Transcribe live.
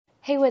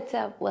Hey, what's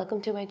up? Welcome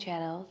to my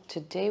channel.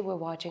 Today we're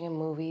watching a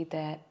movie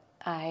that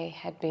I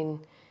had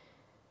been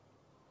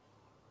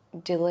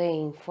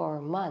delaying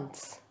for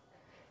months.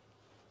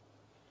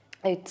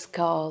 It's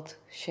called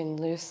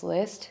Schindler's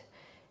List,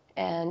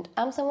 and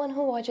I'm someone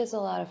who watches a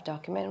lot of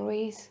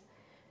documentaries,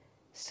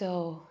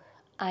 so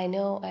I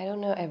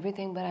don't know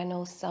everything, but I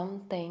know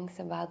some things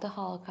about the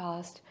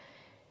Holocaust,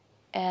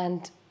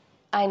 and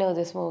I know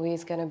this movie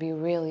is gonna be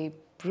really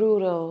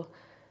brutal.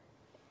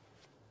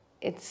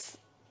 It's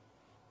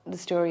the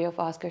story of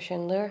Oskar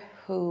Schindler,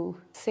 who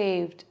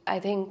saved, I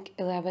think,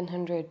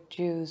 1,100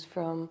 Jews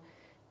from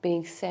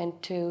being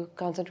sent to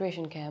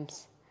concentration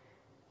camps,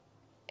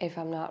 if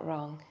I'm not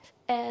wrong.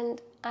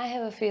 And I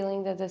have a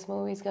feeling that this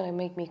movie is gonna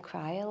make me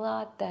cry a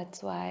lot.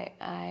 That's why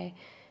I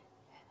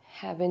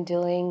have been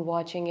delaying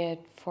watching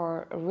it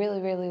for a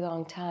really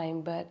long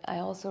time, but I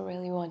also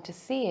really want to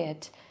see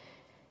it.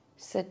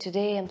 So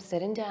today I'm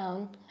sitting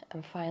down,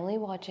 I'm finally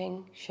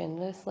watching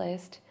Schindler's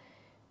List,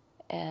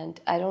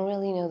 and I don't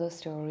really know the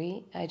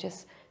story. I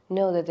just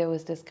know that there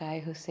was this guy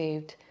who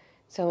saved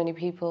so many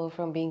people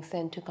from being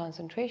sent to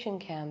concentration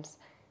camps,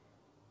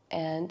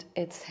 and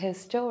it's his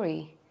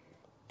story.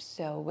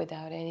 So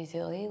without any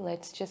delay,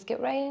 let's just get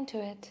right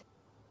into it.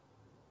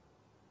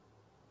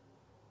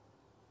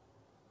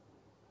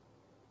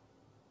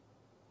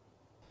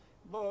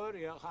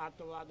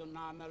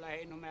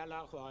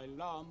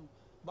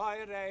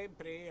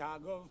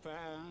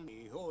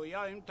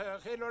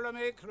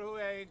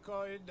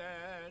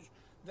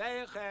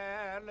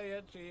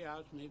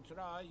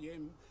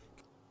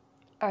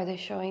 Are they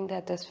showing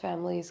that this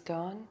family is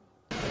gone?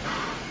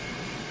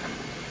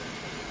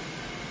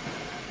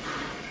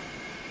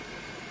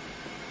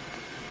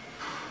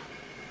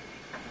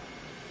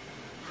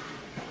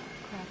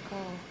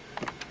 Crackle.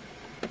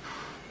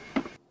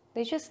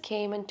 They just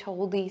came and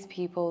told these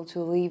people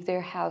to leave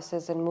their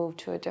houses and move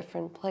to a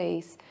different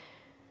place.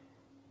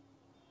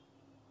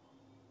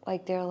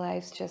 Like their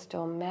lives just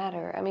don't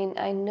matter. I mean,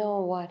 I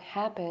know what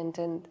happened,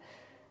 and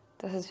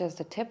this is just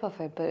the tip of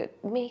it, but it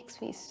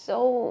makes me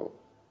so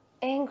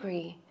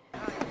angry.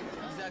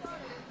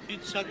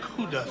 Itzhak,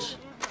 who does?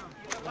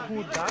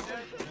 Who dat?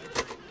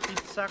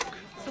 Itzhak.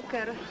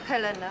 Zucker,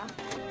 Helena.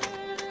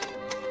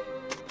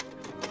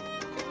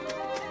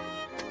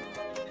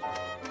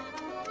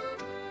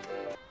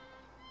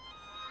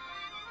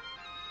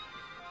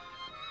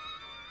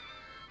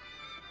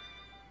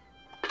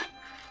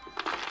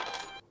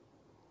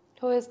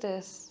 Who is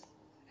this?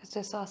 Is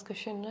this Oskar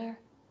Schindler?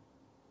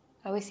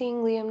 Are we seeing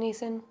Liam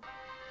Neeson?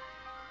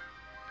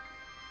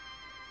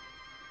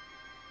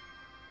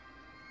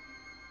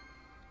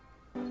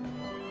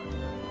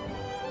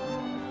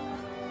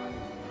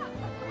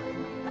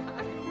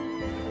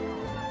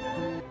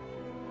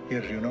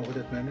 Here, you know who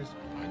that man is?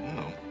 I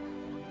know.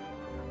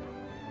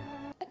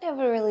 I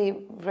never really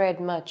read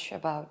much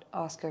about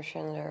Oskar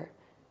Schindler,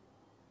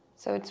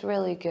 so it's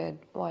really good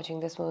watching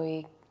this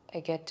movie. I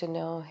get to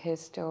know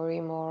his story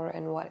more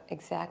and what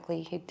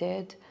exactly he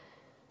did.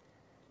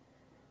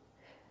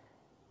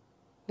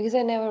 Because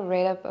I never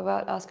read up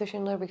about Oskar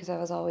Schindler, because I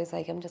was always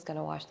like, I'm just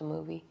gonna watch the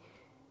movie.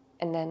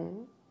 And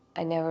then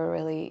I never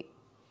really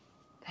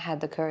had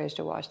the courage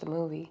to watch the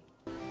movie.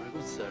 Very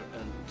good, sir.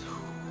 And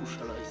who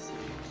shall I say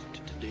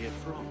they are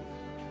from?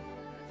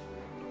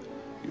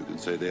 You can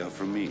say they are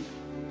from me.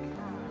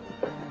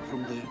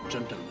 From the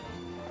gentleman.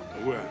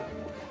 Where?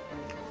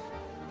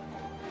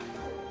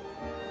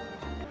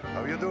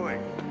 How are you doing?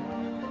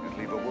 You'd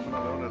leave a woman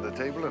alone at the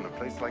table in a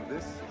place like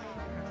this?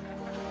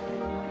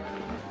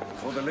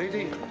 For the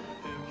lady?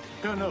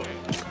 Colonel.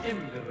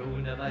 Im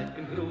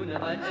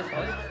Grunewald, es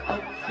Holz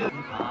auf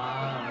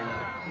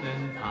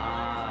den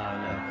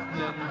Taler,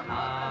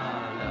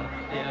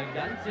 der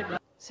ganze...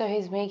 So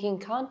he's making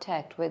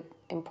contact with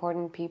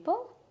important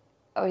people?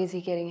 Or is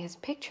he getting his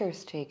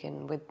pictures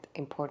taken with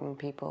important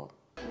people?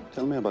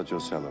 Tell me about your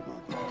cellar,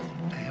 Mark.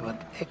 I have an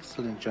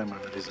excellent German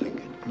Riesling,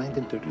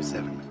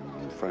 1937.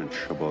 French,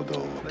 a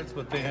Bordeaux. That's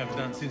what they have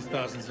done since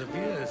thousands of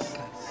years.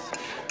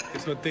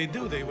 It's what they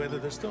do. They weather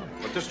the storm.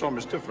 But this storm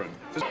is different.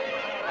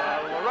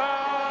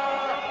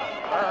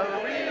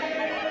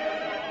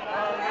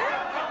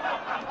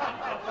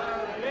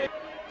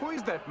 Who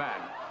is that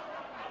man?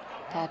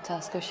 That's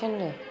Oskar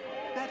Schindler.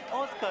 That's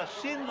Oskar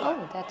Schindler.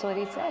 Oh, that's what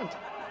he said.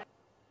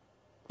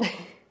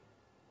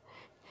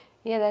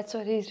 Yeah, that's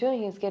what he's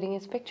doing. He's getting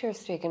his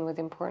pictures taken with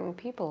important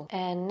people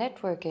and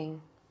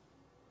networking.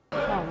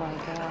 Oh my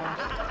God.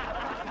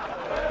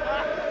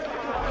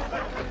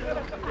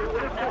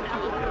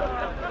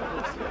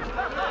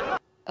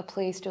 A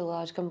place to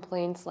lodge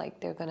complaints, like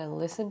they're gonna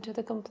listen to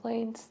the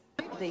complaints?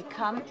 They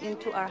come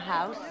into our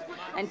house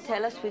and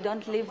tell us we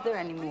don't live there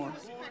anymore.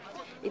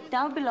 It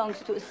now belongs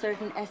to a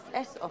certain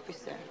SS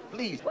officer.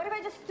 Please. What if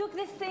I just took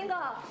this thing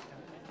off?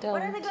 Don't.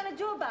 What are they gonna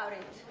do about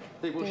it?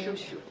 They will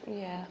shoot you.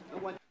 Yeah.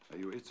 Are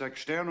you Itzhak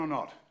Stern or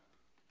not?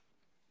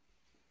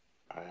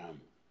 I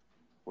am.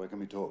 Where can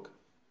we talk?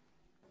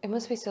 It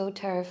must be so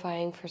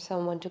terrifying for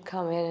someone to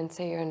come in and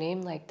say your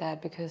name like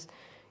that, because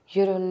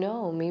you don't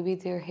know. Maybe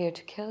they're here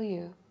to kill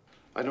you.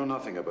 I know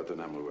nothing about the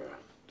enamelware.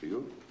 Do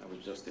you? I was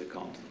just the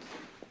accountant.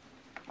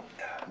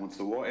 Once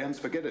the war ends,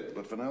 forget it.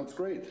 But for now, it's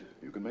great.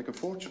 You can make a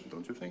fortune,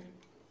 don't you think?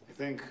 I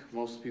think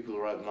most people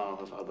right now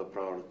have other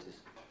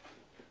priorities.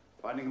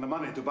 Finding the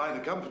money to buy the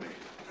company.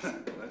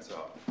 That's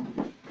all.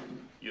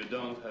 You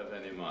don't have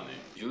any money.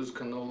 Jews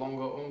can no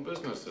longer own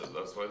businesses.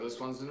 That's why this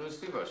one's in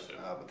receivership.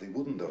 Ah, but they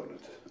wouldn't own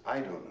it.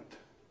 I'd own it.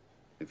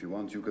 If you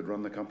want, you could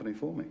run the company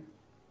for me.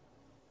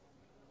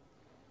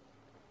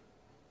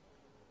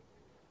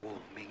 Wool,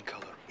 main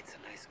color. It's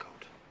a nice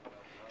coat.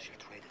 She'll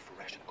trade it for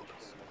Russian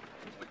coupons.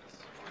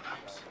 For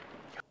lamps.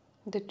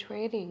 The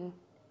trading.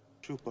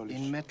 Shoe polish.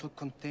 In metal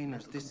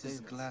containers. This is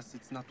glass.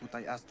 It's not what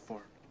I asked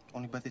for.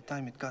 Only by the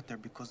time it got there,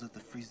 because of the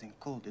freezing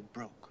cold, it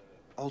broke.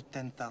 All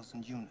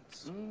 10,000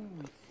 units.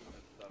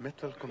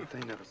 Metal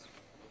containers.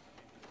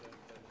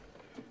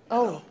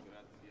 Oh,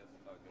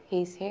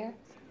 he's here?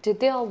 Did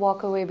they all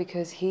walk away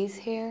because he's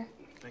here?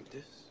 Like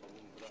this?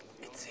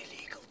 It's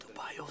illegal to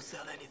buy or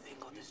sell anything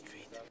on the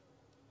street.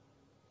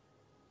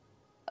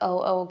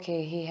 Oh,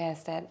 okay, he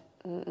has that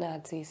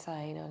Nazi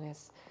sign on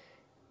his...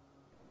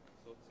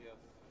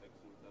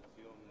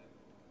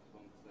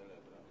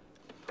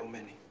 How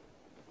many?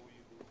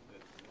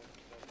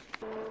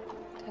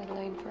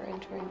 Deadline for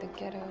entering the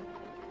ghetto.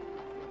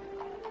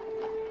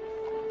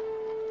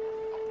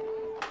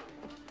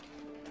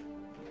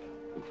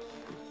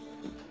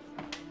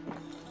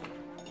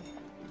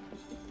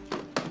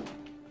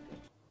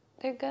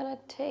 They're gonna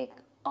take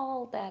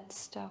all that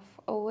stuff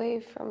away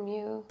from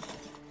you.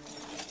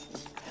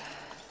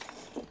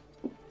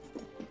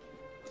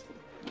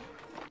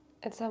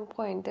 At some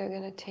point, they're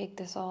gonna take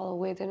this all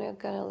away. They're not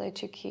gonna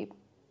let you keep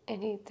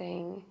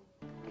anything.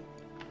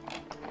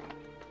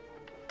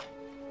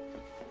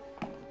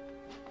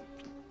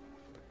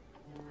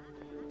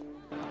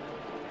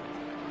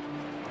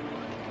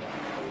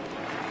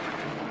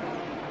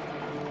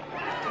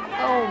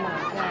 Oh my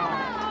God.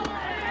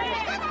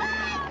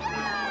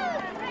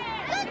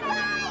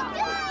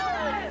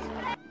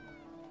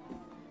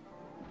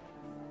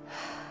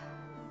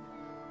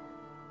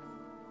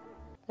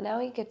 Now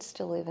he gets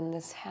to live in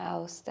this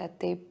house that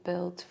they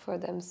built for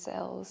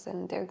themselves,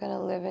 and they're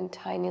gonna live in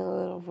tiny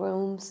little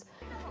rooms.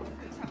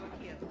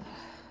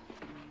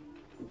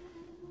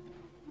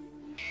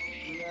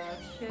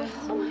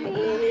 Oh,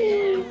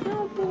 baby.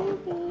 Oh,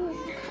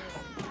 baby.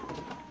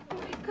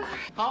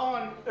 How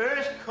on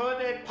earth could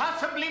it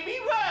possibly be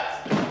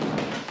worse?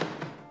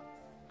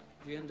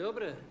 Dzień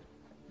dobry.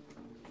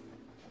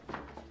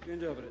 Dzień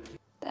dobry.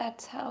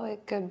 That's how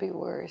it could be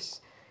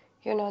worse.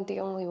 You're not the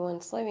only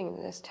ones living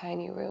in this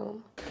tiny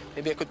room.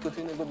 Maybe I could put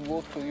in a good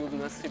word for you with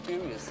my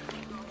superiors.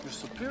 Your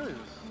superiors?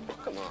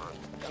 Come on,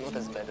 they're not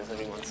as bad as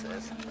everyone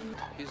says.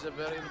 He's a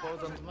very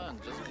important man.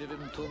 Just give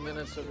him 2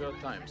 minutes of your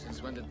time.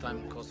 Since when did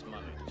time cost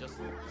money? Just...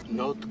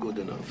 Not good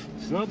enough.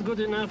 It's not good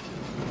enough.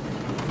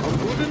 Not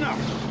good enough.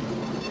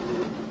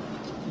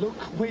 Look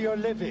where you're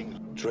living.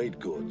 Trade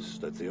goods.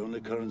 That's the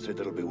only currency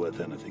that'll be worth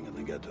anything in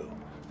the ghetto.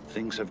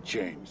 Things have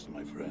changed,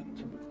 my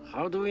friend.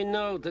 How do we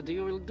know that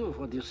you will do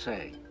what you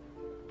say?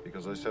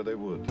 Because I said I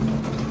would.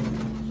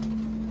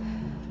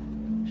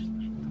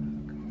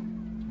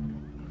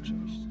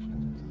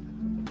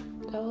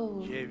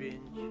 Oh.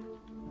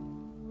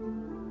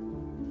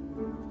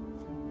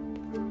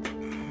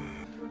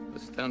 The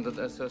standard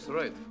SS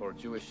rate for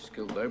Jewish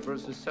skilled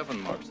laborers is 7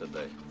 marks a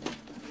day.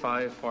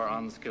 5 for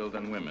unskilled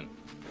and women.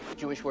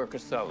 Jewish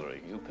worker's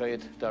salary. You pay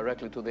it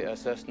directly to the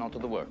SS, not to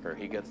the worker.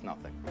 He gets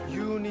nothing.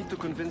 You need to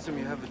convince him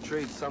you have a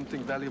trade,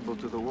 something valuable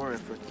to the war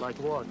effort. Like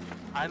what?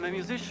 I'm a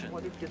musician.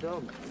 What if you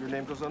don't? Your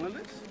name goes on the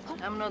list?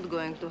 I'm not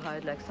going to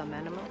hide like some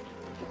animal.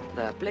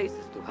 There are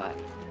places to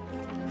hide.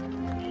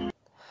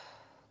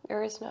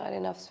 There is not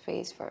enough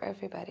space for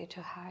everybody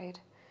to hide.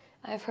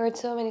 I've heard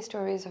so many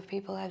stories of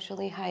people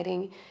actually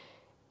hiding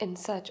in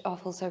such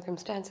awful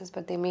circumstances,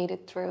 but they made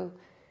it through.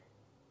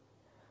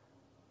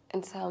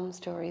 And some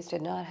stories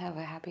did not have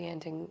a happy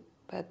ending,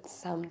 but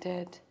some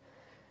did.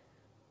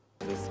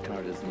 This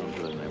card is no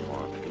good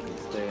anymore. You can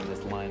stay in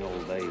this line all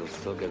day, you'll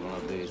still get one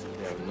of these.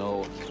 They are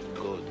no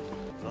good.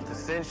 Not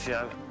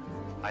essential.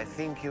 I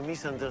think you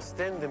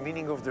misunderstand the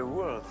meaning of the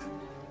word.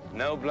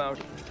 No,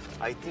 Blanche.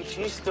 I teach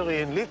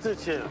history and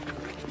literature.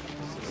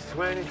 Since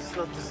when it's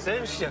not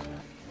essential?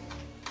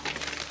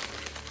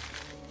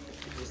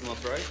 This is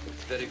not right.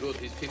 It's very good.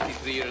 He's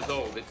 53 years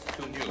old. It's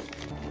too new.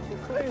 You're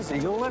crazy.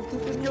 You left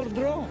it in your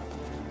drawer.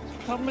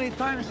 How many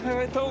times have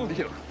I told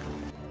you?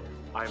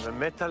 I'm a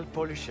metal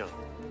polisher.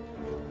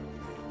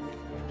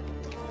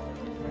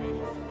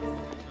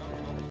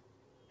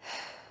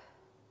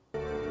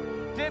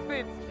 Dip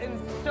it in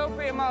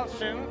soapy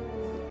emulsion.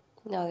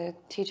 Now they're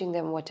teaching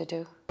them what to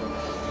do.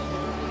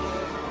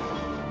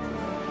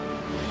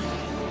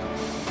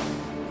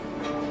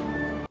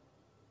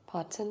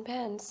 Pots and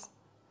pans.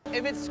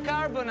 If it's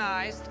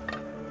carbonized,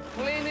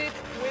 clean it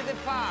with a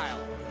file.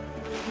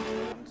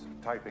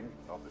 And typing,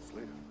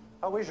 obviously.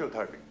 How is your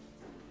typing?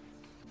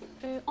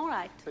 All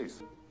right.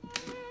 Please.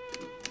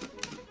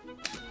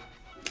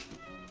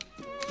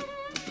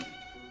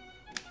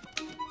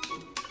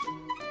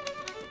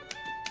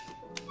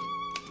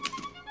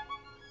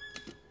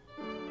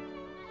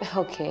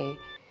 Okay,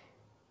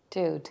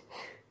 dude.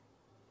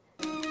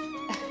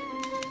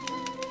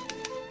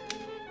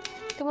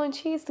 Come on,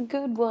 she's the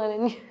good one.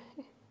 And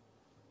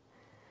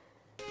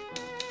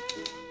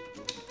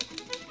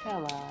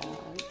come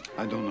on.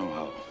 I don't know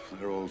how.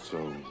 They're all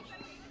so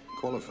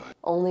qualified.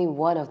 Only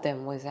one of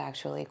them was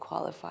actually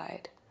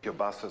qualified.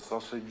 Kielbasa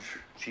sausage,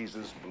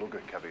 cheeses,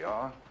 beluga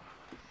caviar.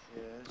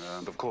 Yes.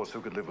 And of course,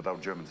 who could live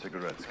without German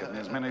cigarettes? Get me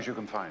as many as you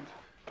can find.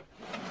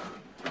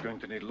 We're going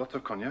to need lots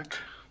of cognac,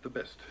 the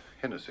best.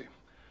 Hennessy.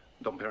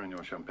 Dom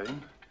Perignon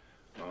champagne.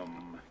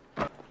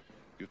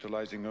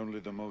 Utilizing only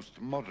the most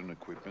modern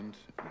equipment,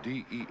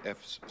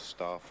 DEF's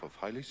staff of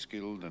highly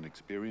skilled and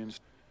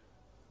experienced.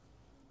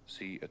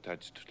 See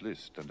attached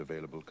list and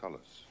available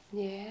colors.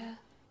 Yeah,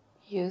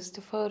 use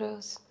the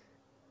photos.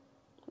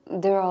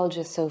 They're all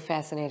just so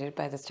fascinated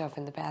by the stuff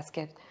in the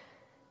basket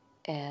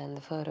and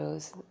the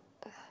photos.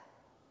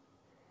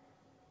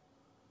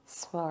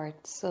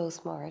 Smart, so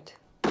smart.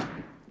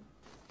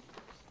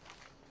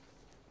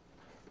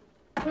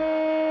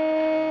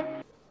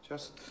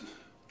 Just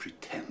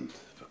pretend,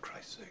 for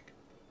Christ's sake.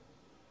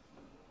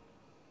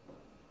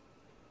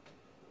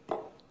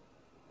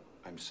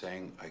 I'm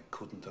saying I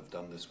couldn't have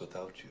done this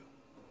without you.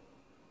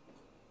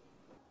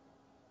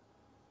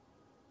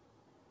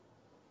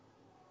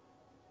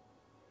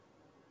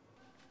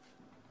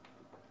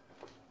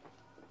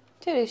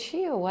 Dude, is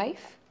she your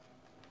wife?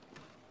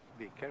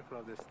 Be careful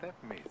of the step,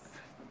 miss.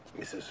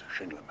 Mrs.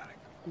 Schindler, Mary.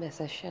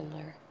 Mrs.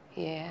 Schindler,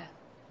 yeah.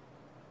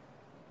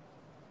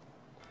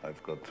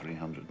 I've got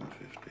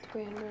 350.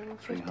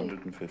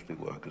 350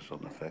 workers on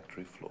the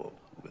factory floor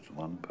with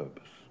one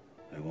purpose.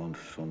 They won't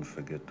soon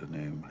forget the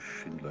name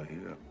Schindler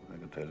here, I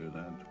can tell you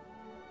that.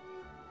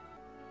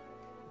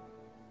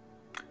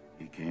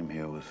 He came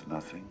here with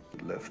nothing,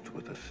 left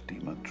with a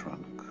steamer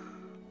trunk.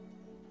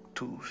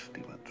 2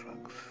 steamer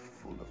trunks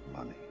full of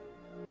money.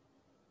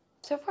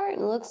 So far it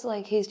looks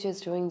like he's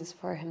just doing this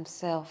for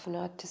himself,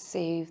 not to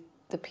save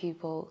the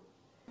people.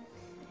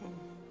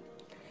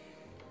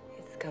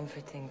 It's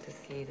comforting to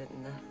see that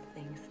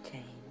nothing's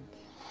changed.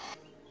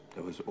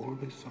 There was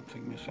always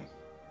something missing.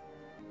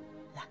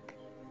 Luck.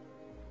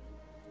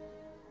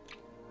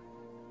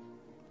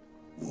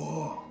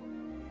 War.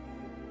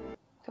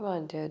 Come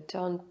on, dude,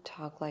 don't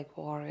talk like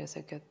war is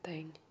a good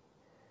thing.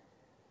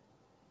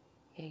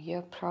 Yeah,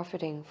 you're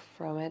profiting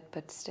from it,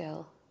 but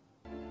still.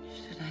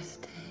 Should I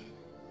stay?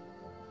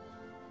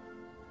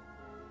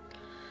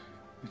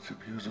 It's a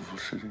beautiful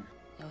city.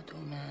 No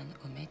doorman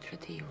or maitre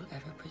d' will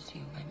ever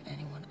presume I'm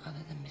anyone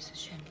other than Mrs.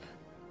 Schindler.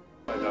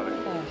 Hi,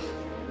 darling.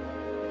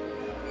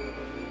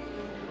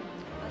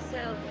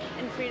 Marcel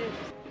and Friedrich.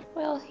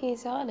 Well,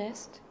 he's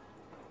honest.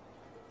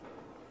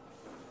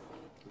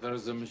 There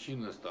is a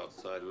machinist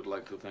outside who would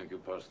like to thank you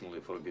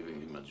personally for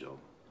giving him a job.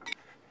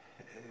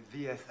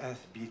 VSS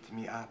beat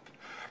me up.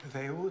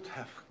 They would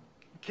have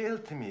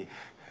killed me.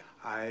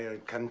 I'll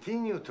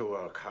continue to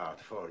work hard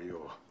for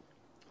you.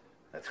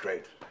 That's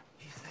great.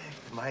 He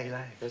saved my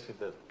life. Yes, he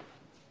did.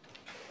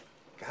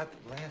 God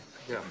bless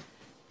him.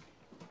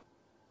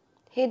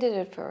 He did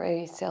it for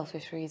very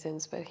selfish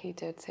reasons, but he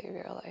did save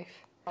your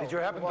life. Did you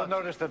happen to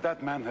notice that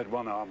that man had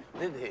one arm?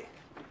 Did he?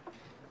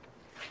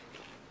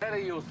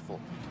 Very useful.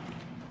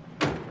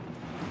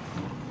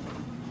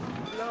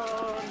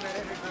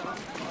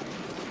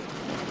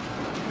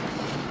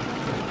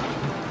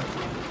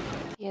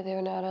 Yeah, they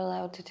were not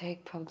allowed to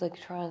take public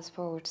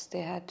transports.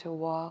 They had to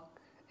walk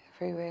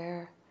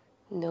everywhere.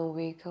 No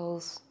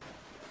vehicles.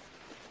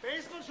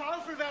 Besen und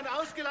Schaufel werden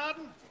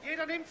ausgeladen.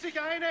 Jeder nimmt sich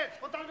eine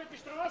und dann wird die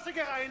Straße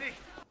gereinigt.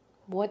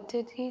 What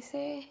did he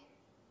say?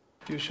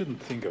 You shouldn't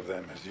think of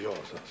them as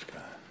yours,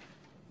 Oscar.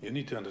 You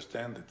need to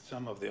understand that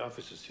some of the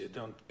officers here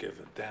don't give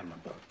a damn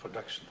about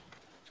production.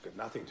 It's got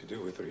nothing to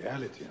do with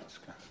reality,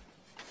 Oscar.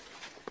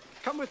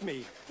 Come with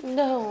me.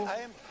 No.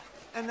 I am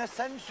an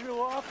essential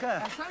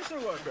worker. Essential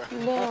worker?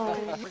 No.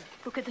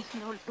 Look at the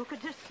snow. Look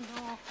at the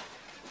snow.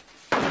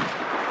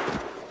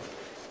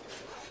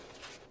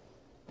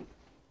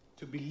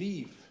 To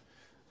believe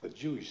the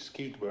Jewish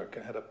skilled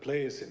worker had a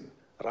place in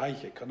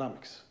Reich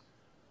economics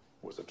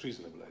was a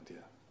treasonable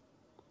idea.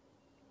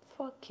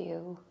 Fuck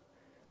you.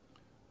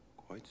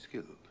 Quite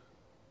skilled.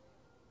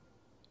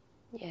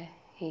 Yeah,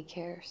 he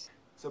cares.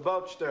 It's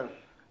about Stern.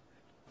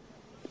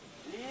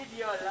 Leave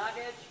your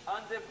luggage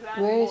on the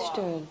platform. Where is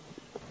Stern?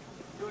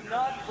 Do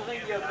not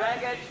bring your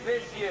baggage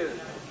with you.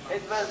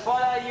 It will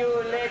follow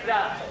you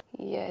later.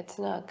 Yeah, it's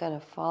not gonna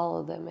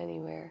follow them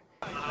anywhere.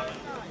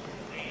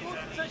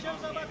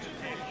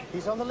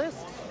 He's on the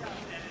list.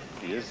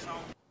 He is.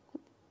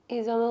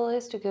 He's on the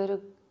list to go to...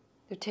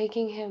 They're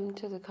taking him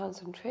to the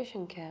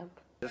concentration camp.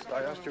 Just,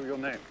 I asked you your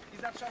name.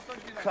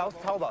 Klaus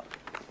Tauber.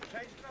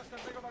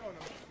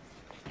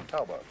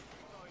 Tauber.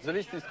 The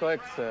list is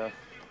correct, sir.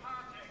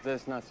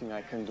 There's nothing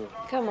I can do.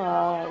 Come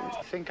on.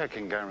 I think I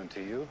can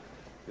guarantee you,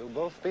 you'll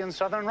both be in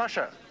southern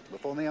Russia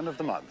before the end of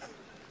the month.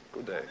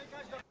 Good day.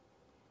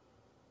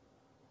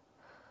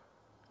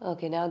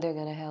 Okay, now they're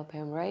gonna help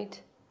him,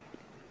 right?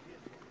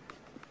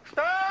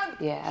 Stern!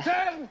 Yeah.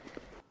 Stern!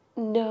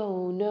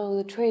 No,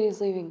 the train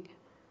is leaving.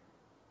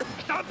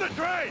 Stop the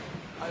train!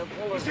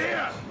 He's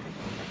here!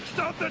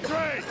 Stop the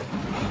train!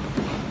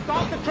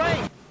 Stop the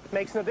train!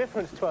 Makes no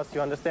difference to us,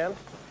 you understand?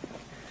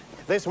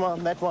 This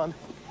one, that one.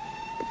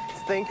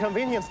 It's the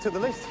inconvenience to the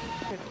list.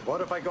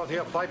 What if I got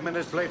here 5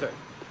 minutes later?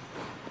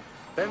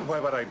 Then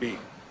where would I be?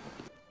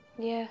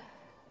 Yeah,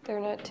 they're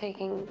not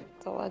taking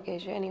the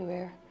luggage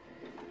anywhere.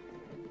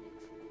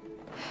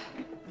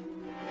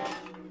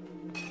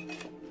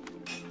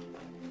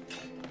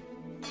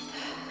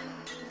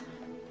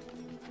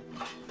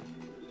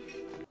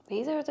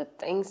 These are the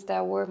things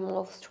that were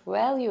most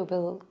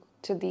valuable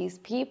to these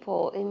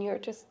people, and you're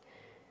just...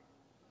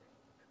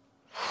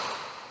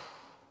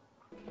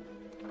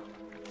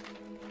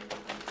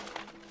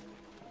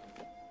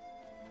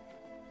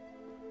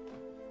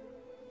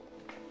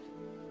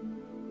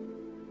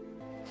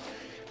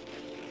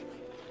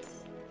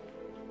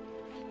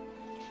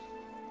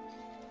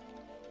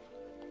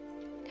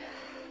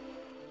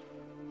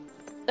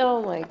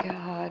 Oh my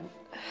God.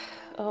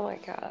 Oh my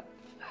God.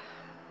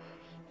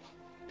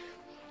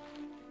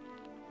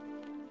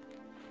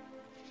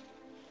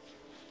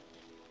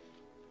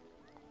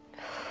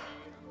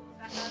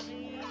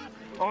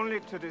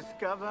 Only to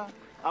discover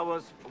I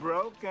was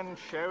broke and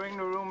sharing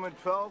the room with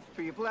 12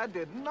 people I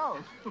didn't know.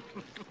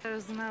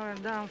 There's nowhere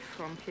down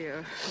from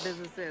here. This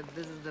is it.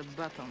 This is the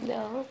bottom.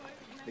 No.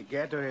 The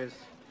ghetto is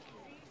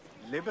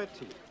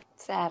liberty.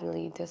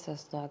 Sadly, this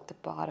is not the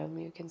bottom.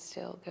 You can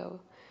still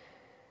go.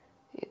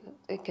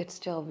 It could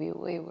still be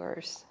way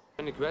worse.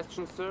 Any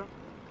questions, sir?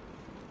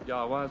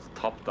 Yeah, well, it's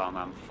top down.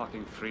 I'm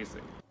fucking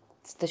freezing.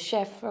 It's the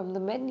chef from the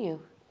menu.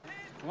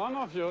 One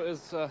of you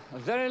is a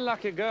very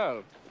lucky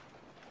girl.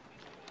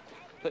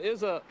 There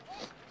is an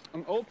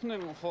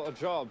opening for a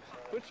job.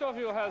 Which of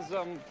you has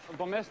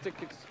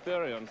domestic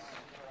experience?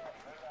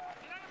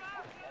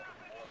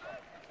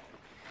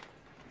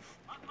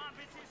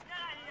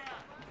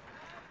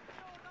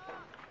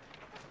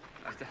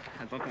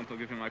 I don't want to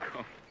give you my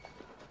call.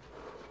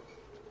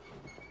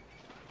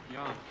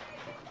 Yeah.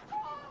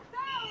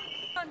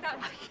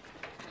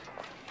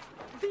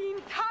 The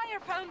entire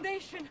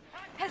foundation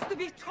has to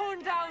be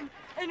torn down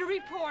and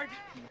repoured.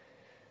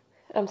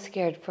 I'm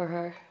scared for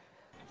her.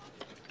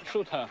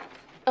 Shoot her.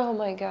 Oh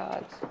my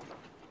God.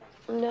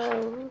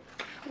 No.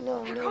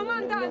 No, no,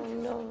 Commandant!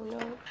 no, no,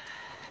 no.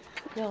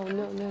 No,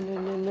 no, no, no,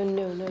 no, no,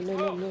 no, no,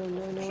 no, no, no,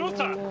 no, no, Shoot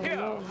her! no, Here,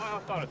 no. my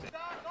authority.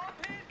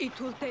 It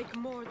will take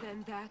more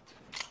than that.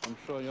 I'm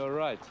sure you're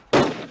right.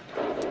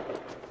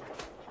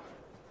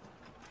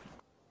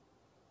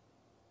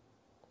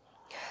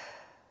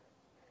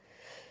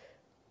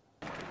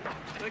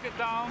 Take it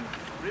down,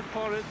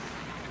 repour it,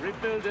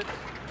 rebuild it,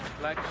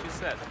 like she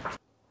said.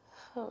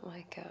 Oh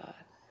my God.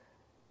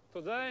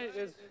 Today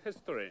is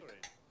history.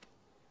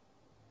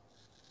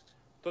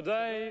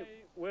 Today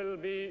will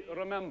be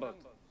remembered.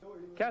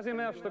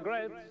 Casimir the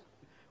Great,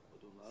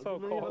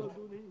 so-called,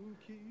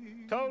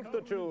 told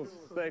the Jews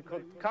they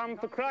could come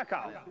to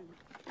Krakow,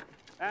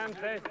 and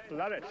they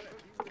flourished.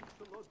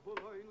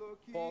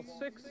 For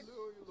 6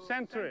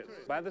 centuries,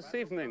 by this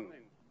evening,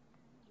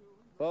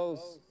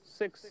 those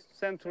 6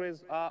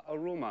 centuries are a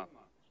rumor.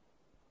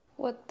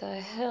 What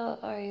the hell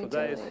are you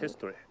Today doing? is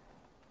history.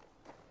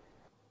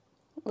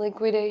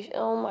 Liquidation.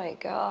 Oh my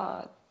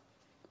God.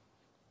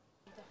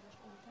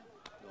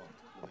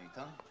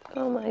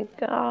 Oh my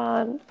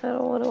God. I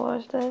don't want to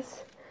watch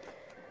this.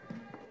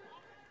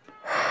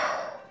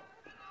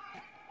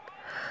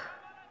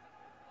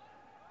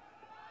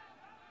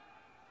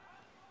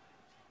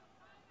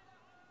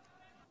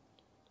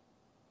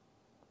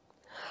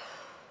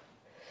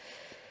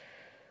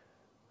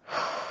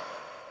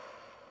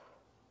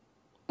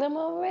 I'm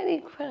already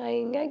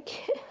crying. I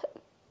can't.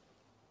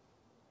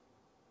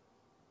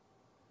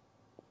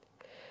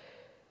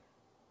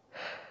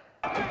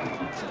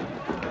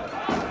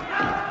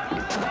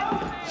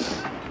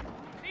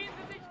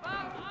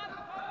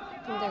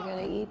 They're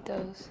gonna eat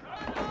those.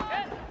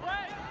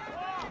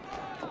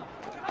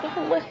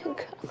 Oh my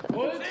God,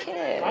 I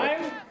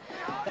can't.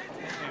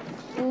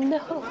 No.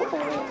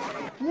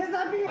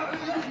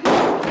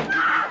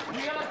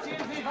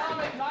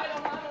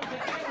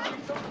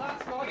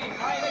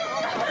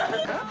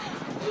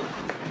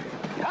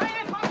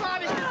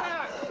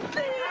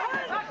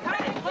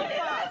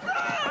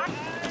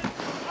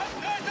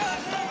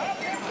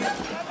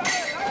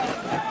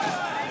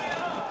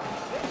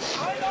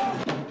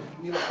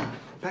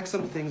 Pack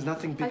some things,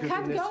 nothing I bigger than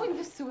can't this. go in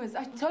the sewers.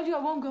 I told you I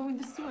won't go in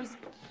the sewers.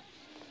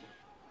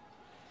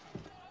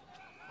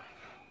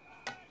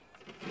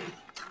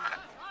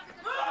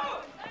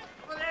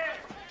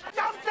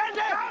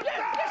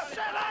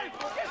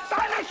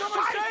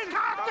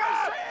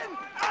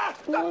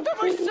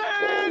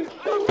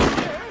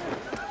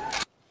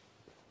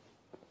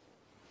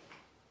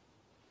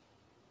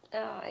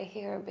 Oh, I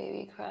hear a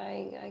baby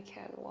crying. I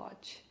can't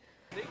watch.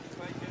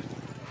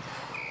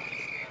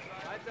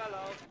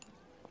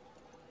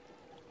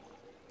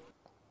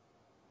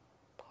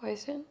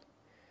 Poison?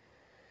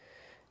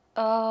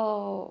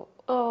 Oh,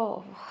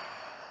 oh.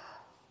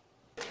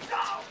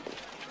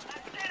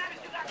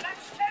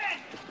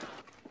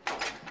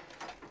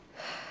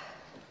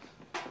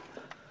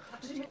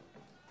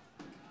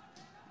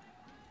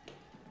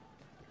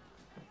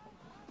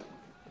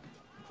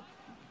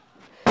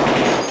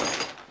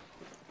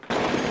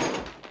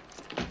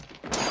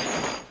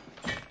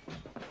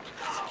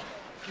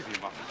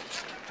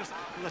 Just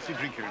let you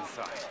drink here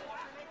inside.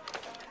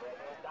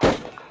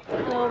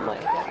 Oh my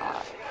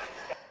god.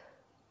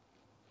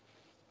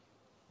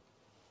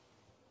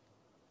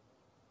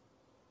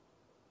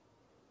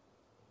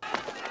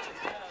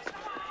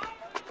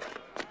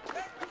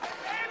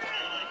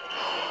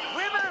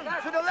 Women,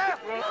 to the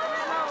left!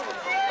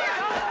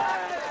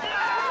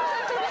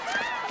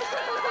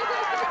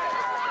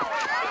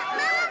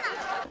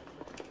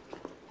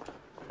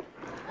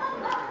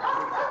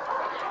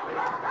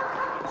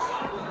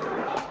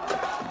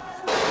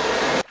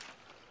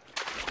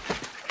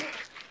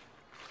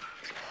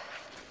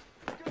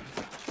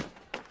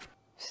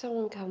 If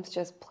someone comes,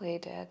 just play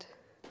dead.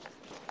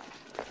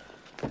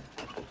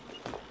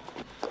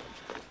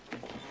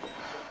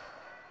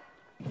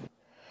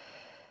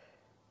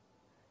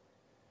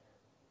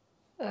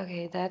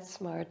 Okay, that's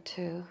smart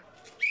too.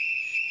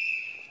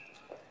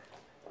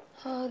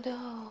 Oh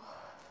no.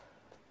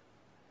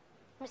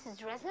 Mrs.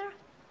 Dresner?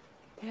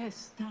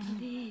 Yes.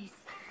 Please,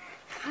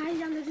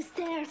 hide under the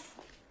stairs.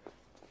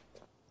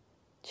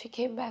 She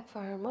came back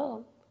for her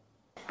mom.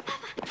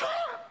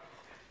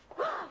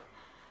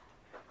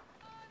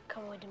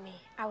 Come with me.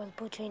 I will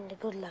put you in the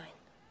good line.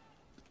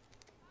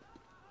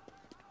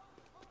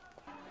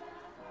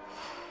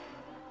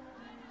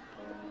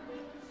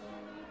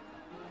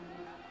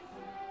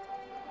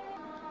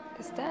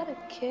 Is that a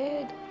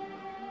kid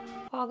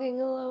walking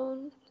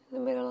alone in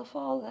the middle of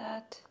all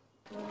that?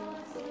 No.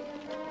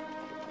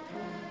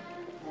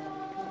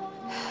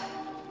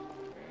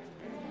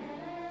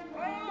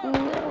 Come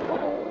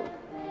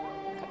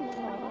on.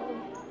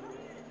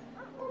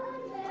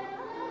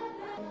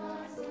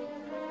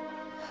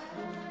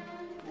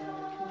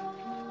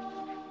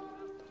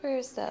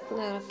 Where's that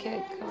little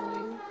kid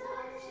going?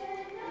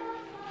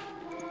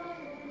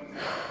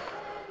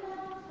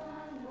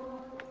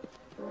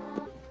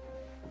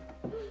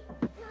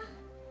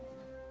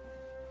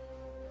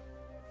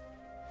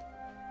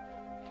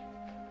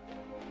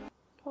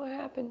 What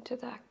happened to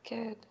that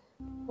kid?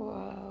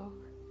 Wow.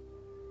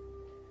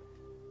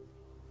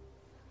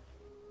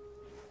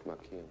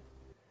 Markieren.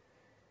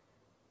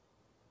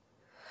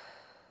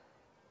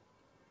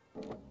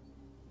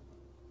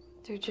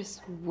 They're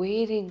just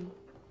waiting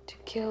to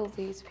kill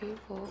these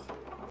people.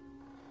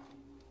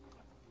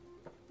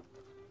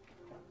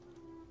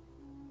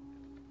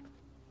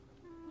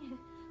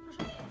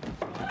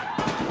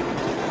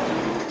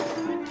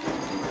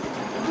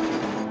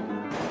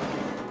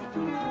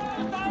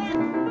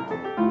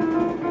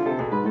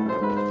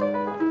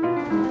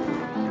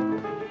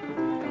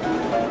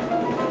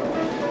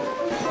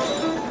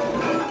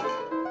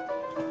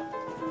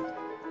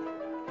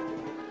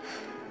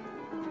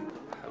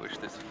 I wish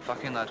this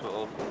fucking night were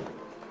over.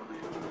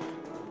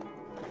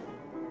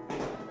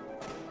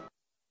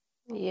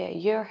 Yeah,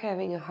 you're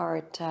having a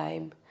hard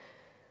time.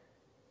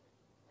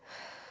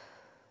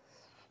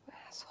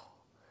 Asshole.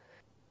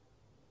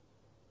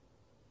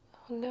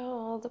 Oh no,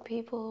 all the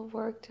people who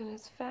worked in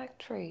his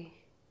factory.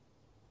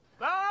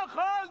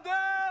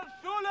 Wachholder,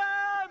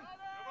 Schulem!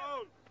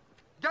 Jawohl!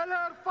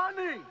 Geller,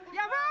 Fanny!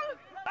 Jawohl!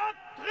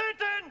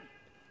 Abtreten!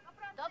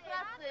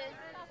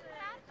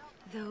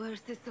 The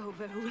worst is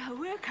over. We are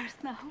workers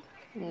now.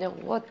 No,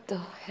 what the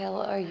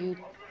hell are you...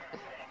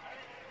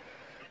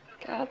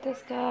 God,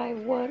 this guy,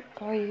 what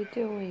are you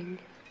doing?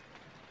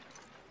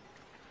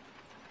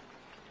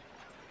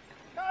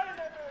 Keine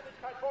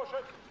Möglichkeit,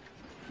 Bursche!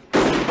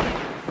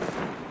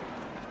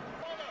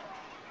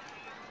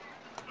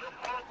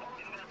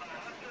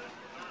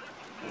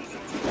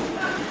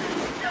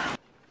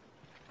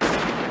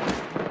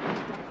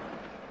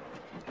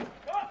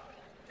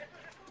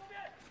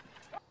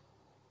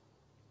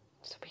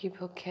 So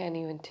people can't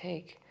even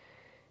take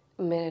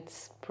a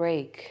minute's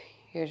break.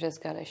 You're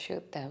just gonna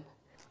shoot them.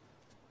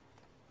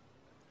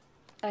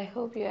 I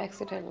hope you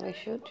accidentally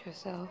shoot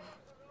yourself.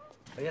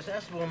 The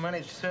SS will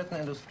manage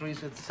certain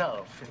industries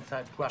itself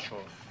inside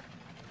Brasov.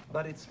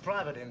 But it's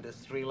private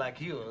industry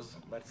like yours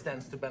that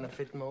stands to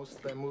benefit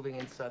most by moving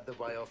inside the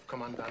way of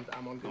Commandant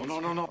Amon.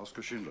 No.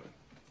 Oscar Schindler.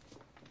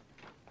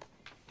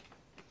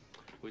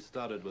 We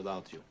started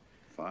without you.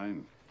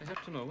 Fine. I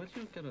have to know, where'd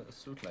you get a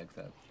suit like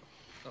that?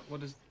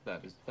 What is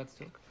that? Is that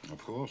silk?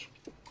 Of course.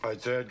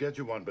 I'd say I'd get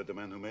you one, but the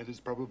man who made it's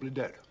probably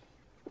dead.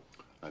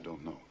 I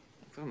don't know.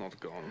 They're not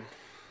gone.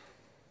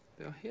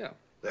 They're here.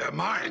 They're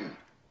mine!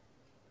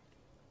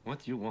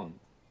 What you want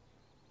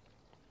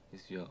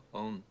is your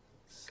own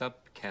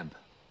sub-camp.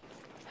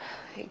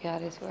 He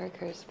got his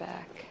workers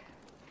back.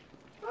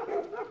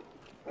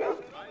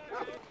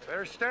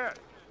 There's Stan.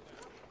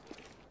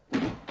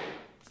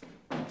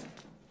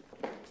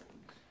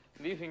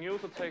 Leaving you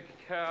to take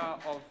care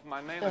of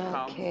my main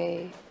account,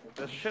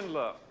 the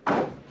Schindler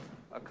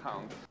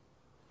account.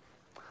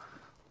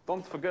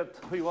 Don't forget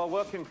who you are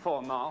working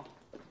for now.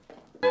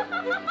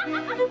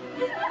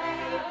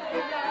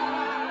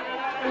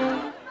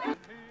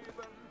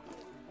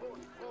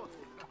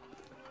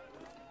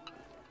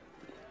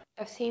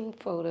 I've seen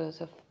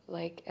photos of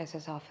like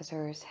SS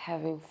officers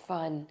having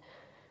fun,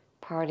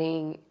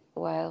 partying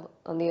while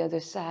on the other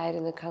side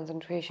in the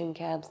concentration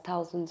camps,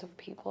 thousands of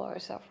people are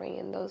suffering,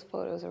 and those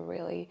photos are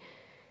really,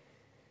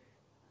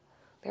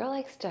 they're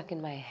like stuck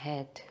in my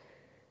head.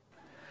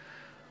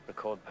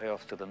 Record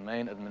payoffs to the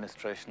main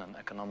administration and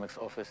economics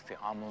office, the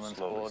armaments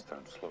board.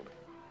 Slowly.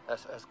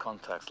 SS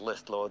contacts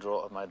list lower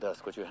drawer of my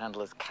desk, which you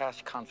handle as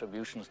cash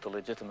contributions to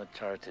legitimate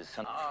charities.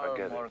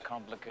 Forget more it.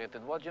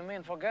 complicated. What do you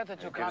mean, forget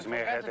it? You It can't gives me a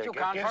forget headache. it. You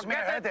can't It gives me a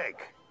forget it.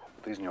 headache.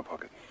 Put these in your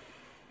pocket.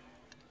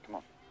 Come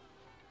on.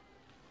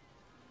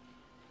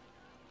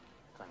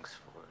 Thanks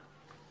for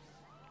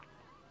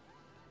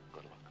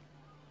good luck.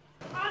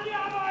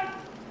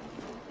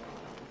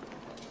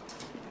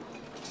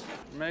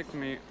 Make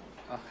me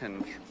a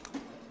hinge.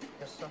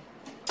 Yes, sir.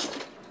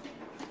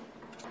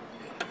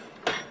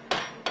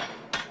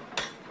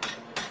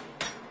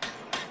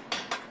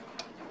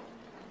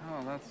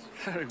 Oh, that's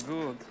very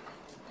good.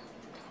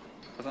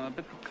 But I'm a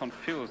bit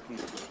confused.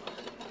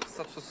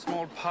 Such a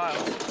small pile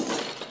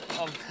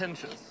of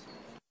hinges.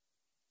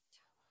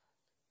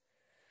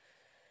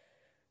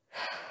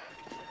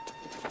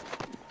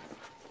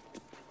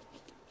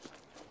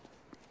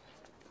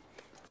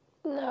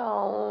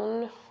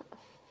 No.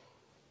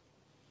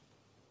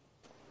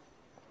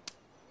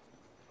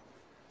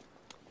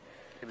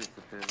 Maybe it's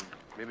the pin.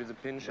 Maybe the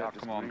pin shaft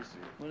is come on. greasy.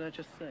 What did I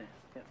just say?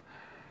 Yeah.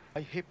 A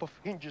heap of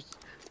hinges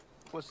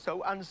was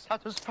so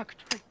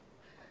unsatisfactory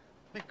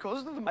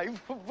because the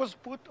knife was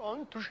put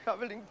on to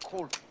shoveling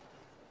coal.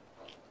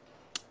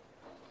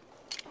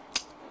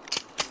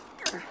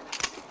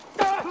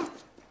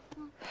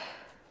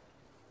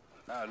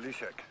 Now,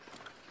 Leszek,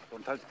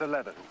 don't touch the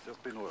leather. It's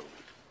just been oiled.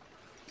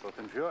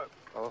 Nothing for you.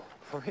 Oh,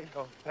 for me?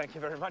 Oh, thank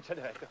you very much,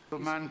 Aria. The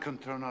man can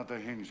turn out the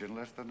hinge in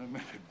less than a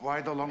minute.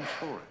 Why the long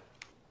story?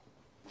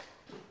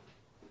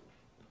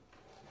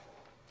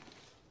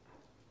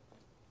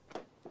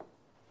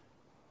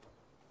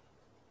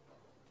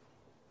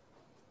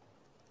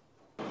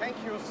 Thank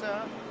you,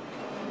 sir.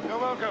 You're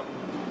welcome.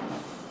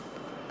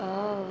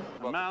 Oh.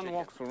 A man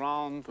walks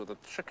around with a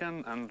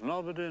chicken and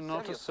nobody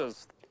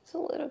notices. There's a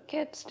little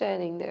kid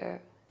standing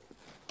there.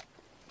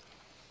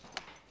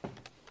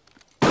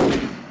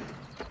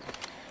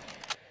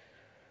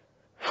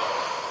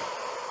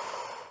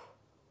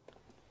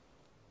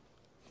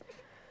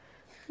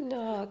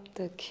 Not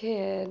the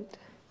kid.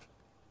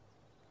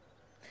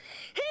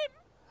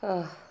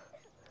 Oh.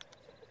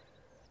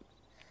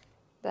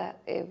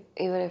 That,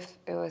 even if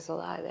it was a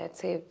lie, that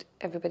saved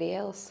everybody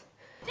else.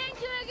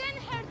 Thank you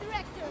again, Herr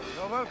Director.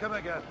 You're welcome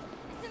again.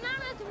 It's an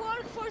honor to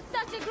work for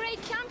such a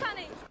great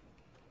company.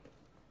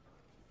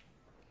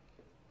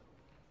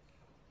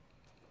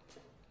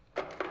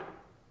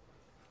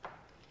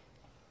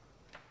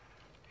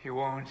 He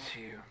wants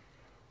you.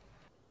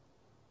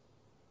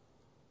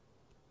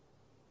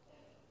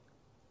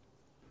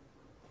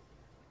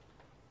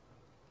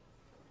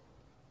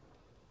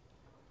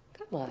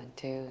 Come on,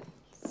 dude.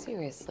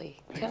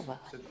 Seriously, come on.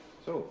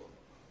 So,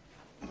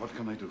 what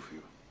can I do for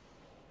you?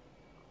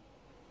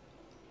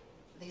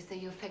 They say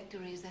your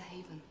factory is a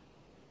haven.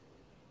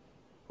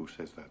 Who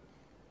says that?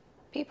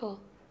 People.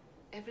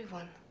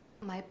 Everyone.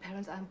 My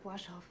parents are in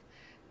Warsaw.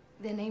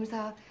 Their names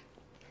are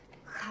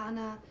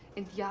Hanna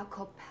and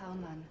Jakob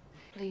Perlman.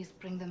 Please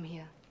bring them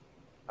here.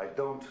 I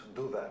don't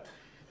do that.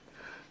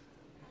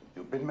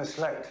 You've been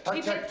misled.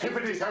 Such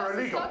activities are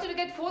illegal. To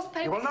get forced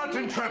payments. You will not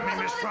entrap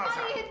me, Miss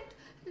Strasser.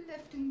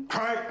 Left in...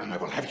 Cry, and I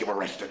will have you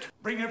arrested.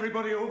 Bring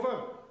everybody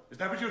over? Is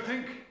that what you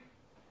think?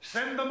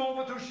 Send them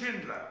over to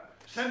Schindler.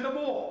 Send them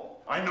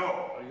all. I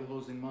know. Are you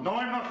losing money? No,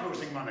 I'm not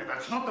losing money.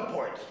 That's not the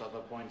point. That's not the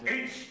point.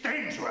 It's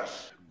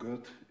dangerous.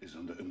 Gert is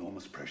under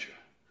enormous pressure.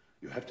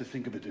 You have to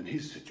think of it in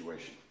his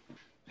situation.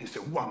 He's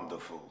a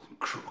wonderful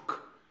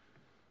crook.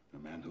 A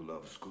man who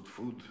loves good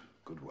food,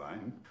 good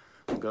wine.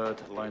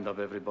 Gert lined up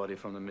everybody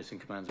from the missing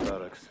command's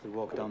barracks. We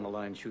walked down the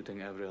line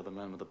shooting every other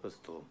man with a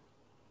pistol.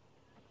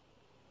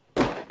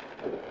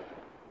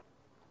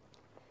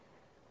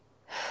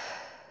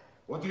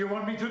 What do you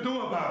want me to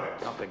do about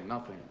it?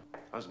 Nothing.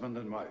 Husband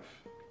and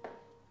wife.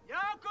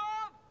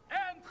 Jakob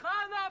and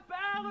Hanna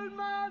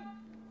Perlman!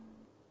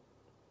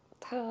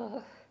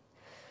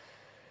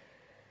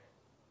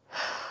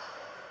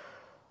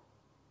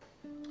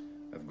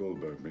 Have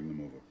Goldberg bring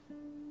them over.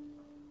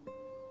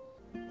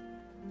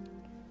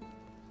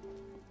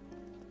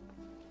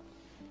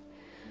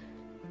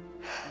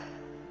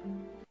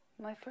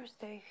 My first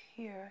day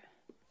here,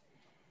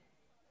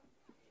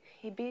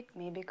 he beat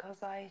me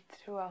because I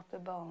threw out the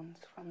bones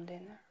from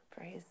dinner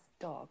for his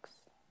dogs.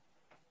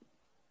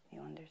 You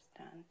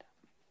understand?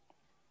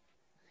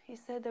 He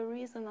said the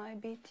reason I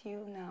beat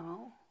you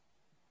now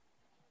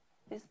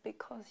is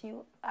because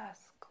you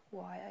ask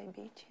why I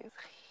beat you.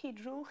 He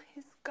drew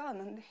his gun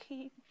and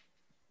he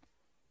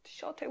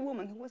shot a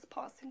woman who was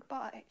passing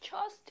by.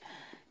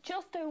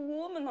 Just a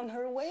woman on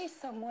her way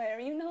somewhere,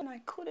 you know, and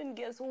I couldn't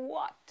guess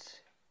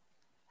what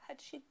had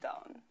she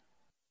done.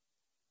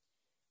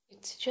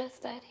 It's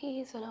just that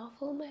he's an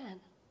awful man.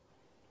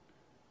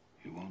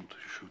 He won't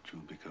shoot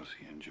you because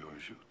he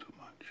enjoys you too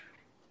much.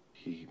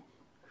 He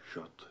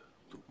shot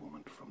the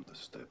woman from the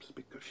steps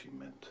because she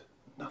meant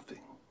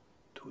nothing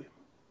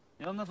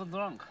You're never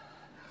drunk.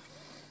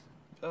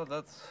 Yeah,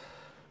 that's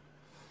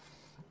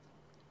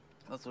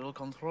real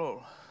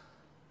control.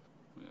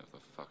 We have the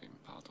fucking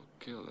power to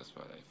kill, that's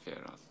why they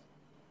fear us.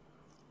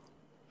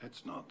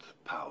 It's not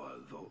power,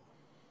 though.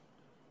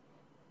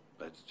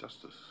 That's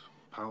justice.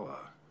 Power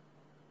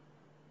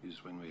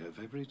is when we have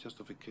every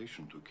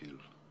justification to kill.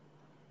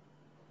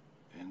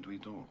 And we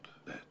don't.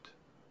 That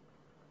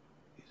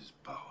is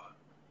power.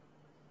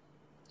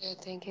 Do you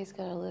think he's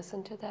gonna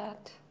listen to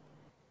that?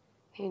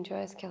 He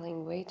enjoys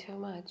killing way too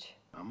much.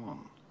 Come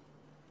on.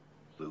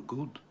 The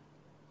good.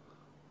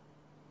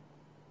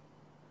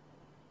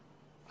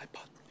 I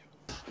pardon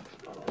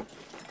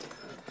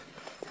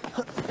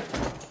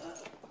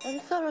I'm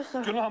sorry,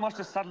 sir. Do you know how much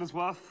the saddle is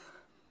worth?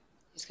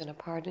 He's gonna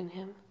pardon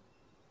him?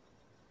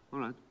 All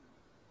right.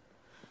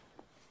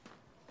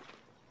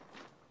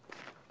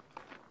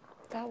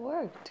 That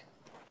worked.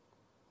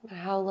 But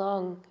how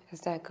long is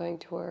that going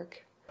to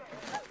work?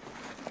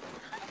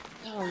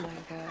 Oh my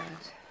god.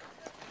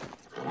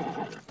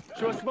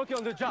 She was smoking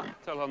on the job.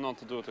 Tell her not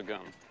to do it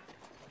again.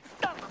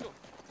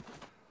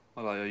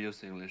 What are you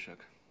using, Lishak?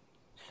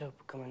 Soap,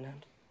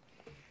 Commandant.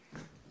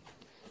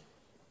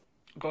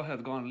 Go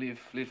ahead, go on, leave.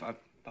 Leave, I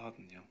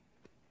pardon you.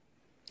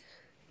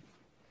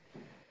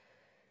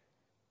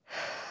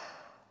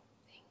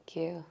 Thank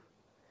you.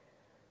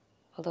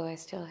 Although I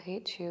still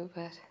hate you,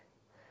 but...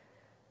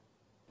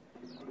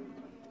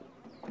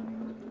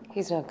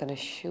 He's not gonna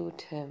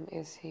shoot him,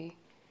 is he?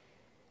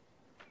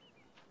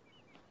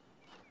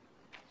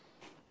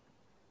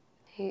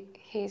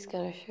 He's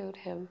gonna shoot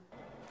him.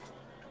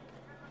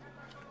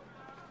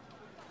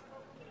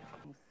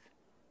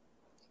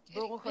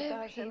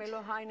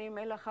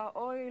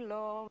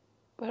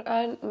 But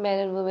aren't men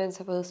and women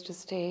supposed to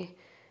stay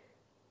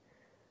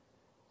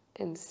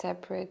in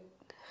separate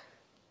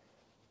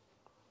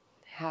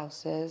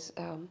houses,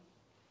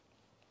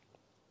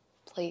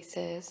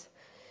 places?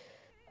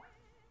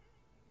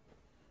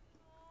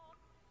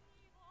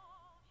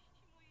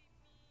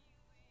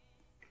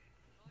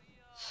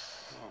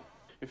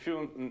 If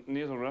you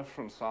need a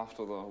reference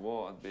after the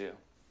war, I'd be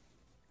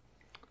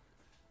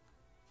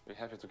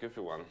happy to give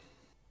you one.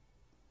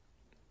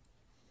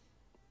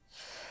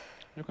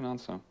 You can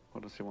answer.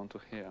 What does he want to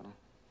hear?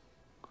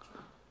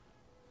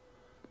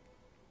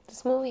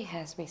 This movie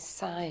has me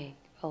sighing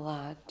a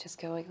lot, just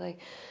going like...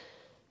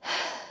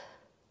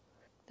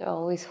 They're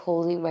always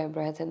holding my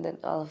breath, and then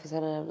all of a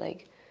sudden I'm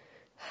like...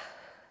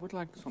 I would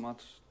like so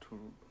much to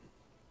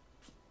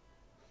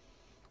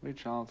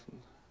reach out and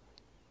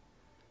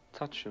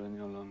touch you in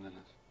your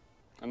loneliness.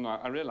 And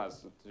I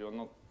realize that you're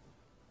not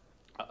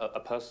a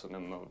person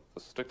in the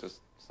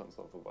strictest sense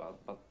of the word,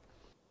 but...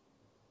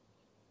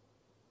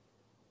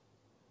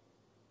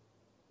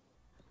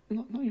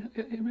 No, you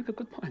make a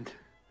good point.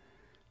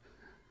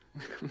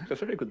 You make a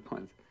very good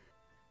point.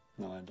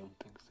 No, I don't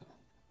think so.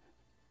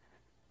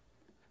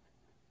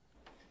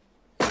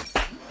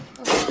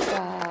 Oh,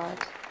 God.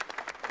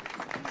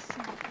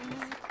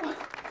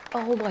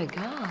 Oh, my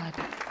God.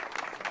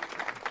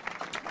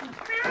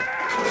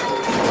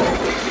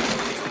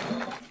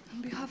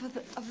 On behalf of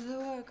the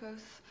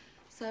workers,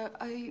 sir,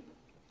 I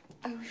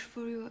wish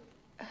for you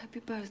a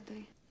happy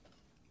birthday.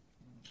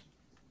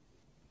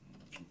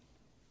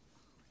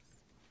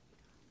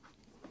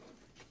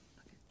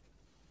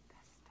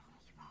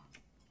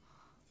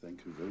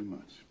 Thank you very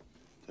much.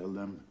 Tell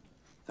them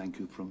thank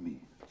you from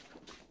me.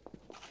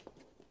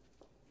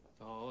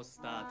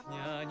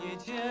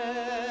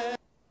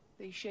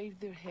 They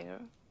shaved their hair.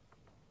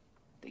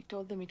 They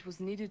told them it was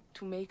needed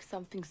to make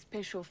something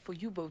special for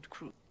U-boat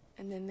crew.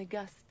 And then they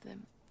gassed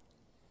them.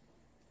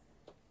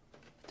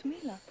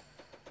 Tamila,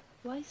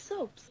 why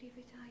soaps?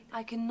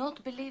 I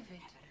cannot believe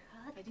it.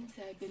 I didn't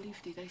say I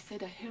believed it. I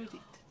said I heard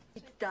it.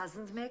 It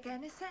doesn't make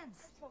any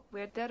sense.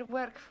 We're their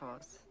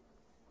workforce.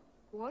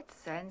 What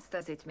sense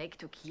does it make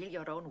to kill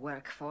your own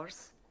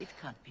workforce? It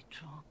can't be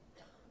true.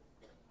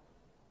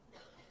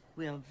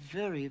 We are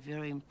very,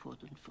 very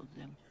important for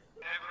them.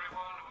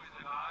 Everyone who is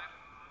alive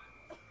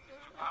is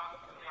to come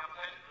to the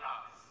appendix.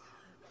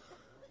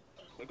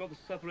 I've got to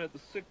separate the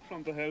sick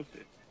from the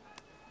healthy.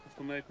 Have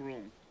to make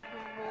room.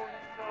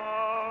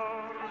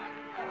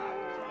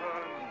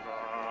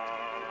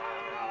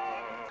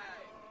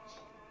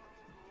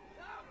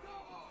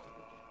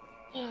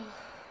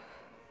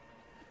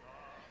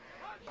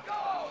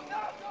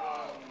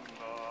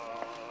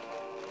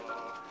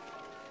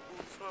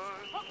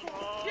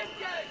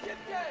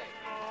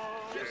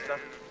 Czysta?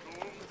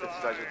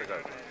 Zdecydowanie do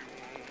tego.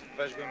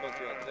 Weź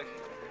głęboki oddech.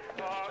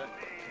 Jeszcze.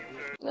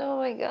 Oh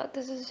my God,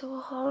 this is so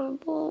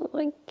horrible.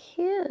 I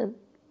can't.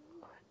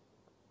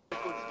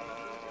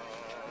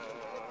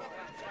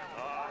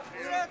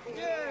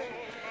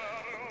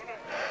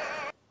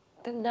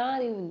 They're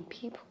not even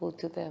people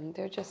to them.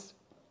 They're just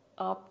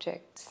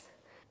objects.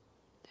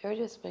 They're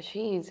just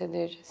machines, and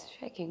they're just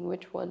checking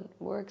which one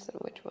works and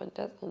which one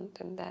doesn't,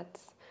 and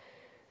that's...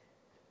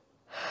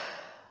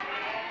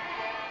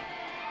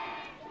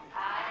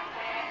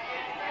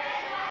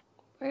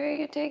 Where are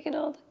you taking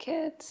all the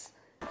kids?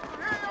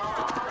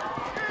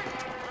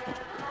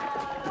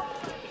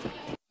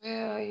 Where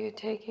are you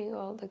taking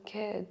all the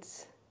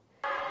kids?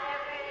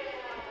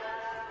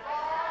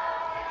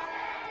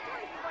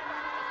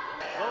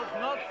 Those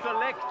not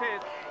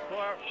selected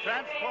for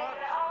transport,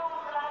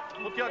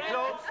 put your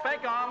clothes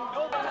back on.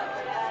 Oh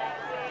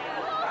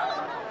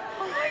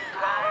my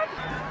God!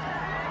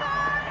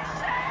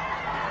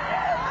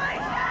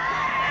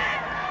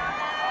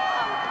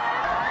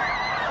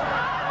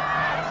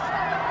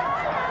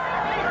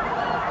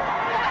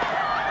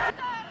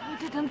 You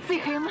didn't see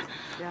him.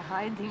 They're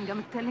hiding.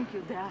 I'm telling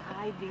you, they're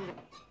hiding.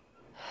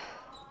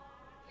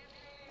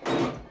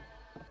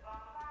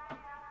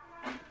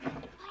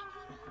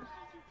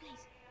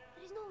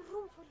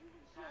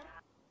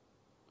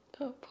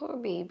 Oh, poor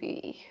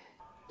baby.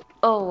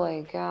 Oh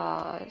my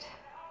God.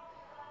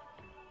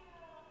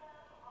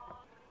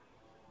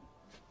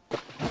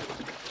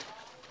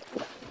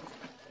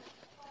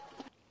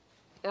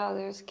 Oh,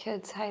 there's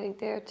kids hiding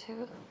there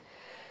too.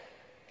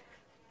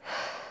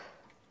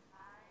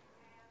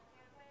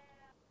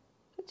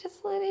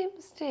 Just let him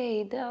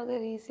stay now that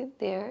he's in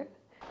there.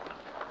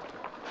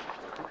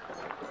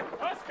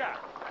 Oscar!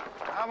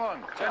 Come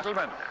on,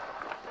 gentlemen.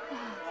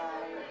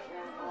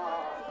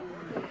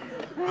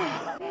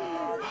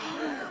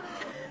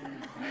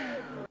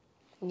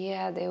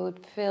 Yeah, they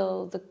would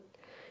fill the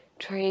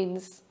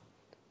trains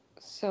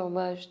so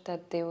much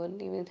that they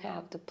wouldn't even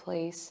have the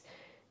place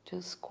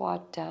to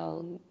squat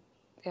down.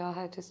 They all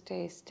had to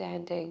stay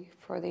standing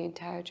for the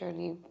entire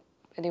journey,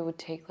 and it would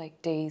take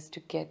like days to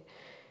get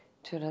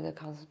to another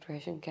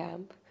concentration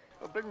camp.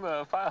 Bring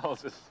the fire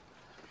hoses.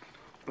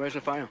 Where's the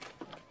fire?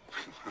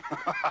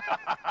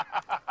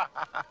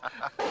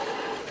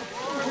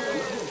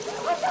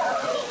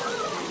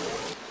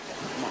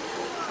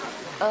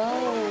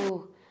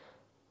 Oh,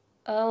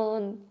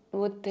 Alan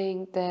would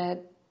think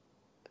that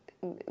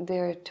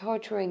they're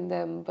torturing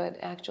them, but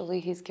actually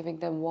he's giving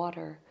them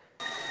water.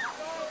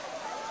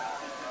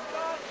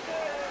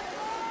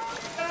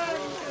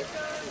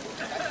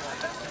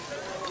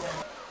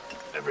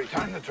 Every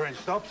time the train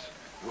stops,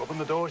 you open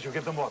the doors, you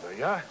give them water,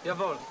 yeah?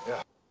 Jawohl.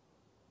 Yeah.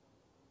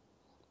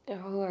 Now,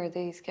 who are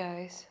these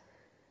guys?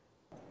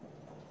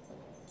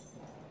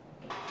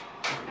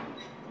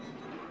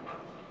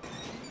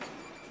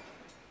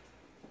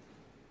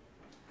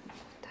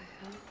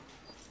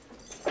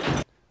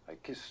 I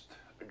kissed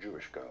a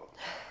Jewish girl.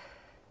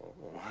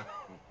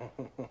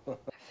 I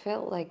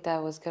felt like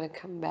that was gonna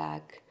come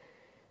back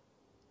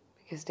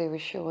because they were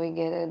showing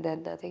it and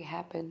then nothing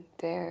happened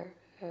there.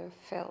 I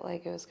felt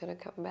like it was gonna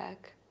come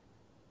back.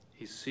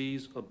 He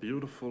sees a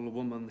beautiful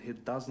woman, he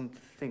doesn't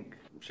think.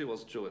 She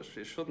was Jewish,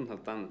 she shouldn't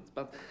have done it,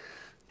 but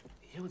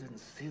you didn't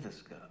see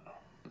this girl.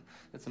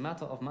 It's a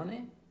matter of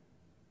money?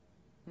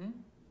 Hmm?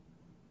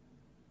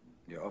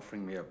 You're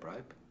offering me a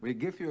bribe? We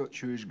give you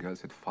Jewish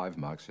girls at 5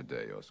 marks a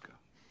day, Oscar.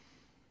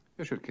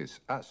 You should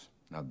kiss us,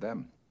 not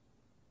them.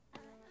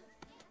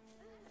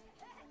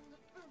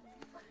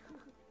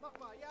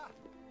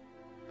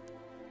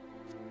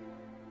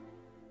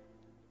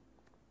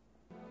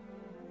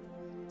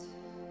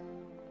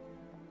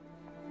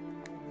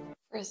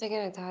 For a second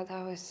I thought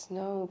that was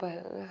snow,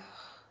 but...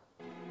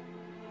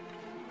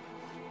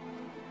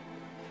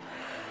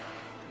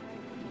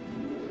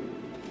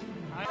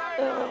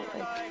 Oh my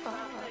God.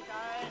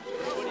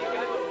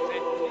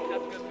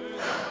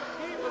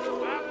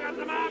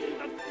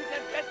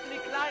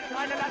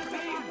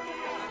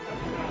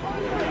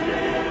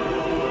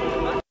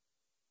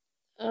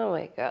 Oh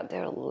my God,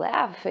 they're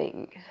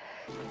laughing.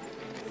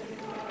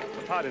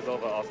 The party's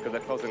over, Oscar.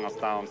 They're closing us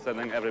down,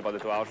 sending everybody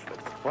to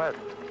Auschwitz. What?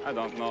 I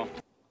don't know.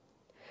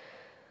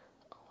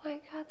 Oh my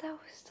God, that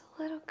was the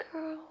little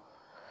girl.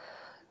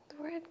 The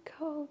red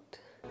coat.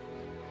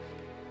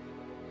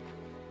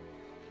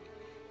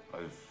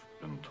 I've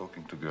been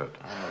talking to Gert.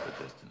 I know the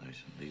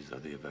destination. These are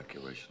the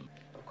evacuation.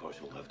 Of course,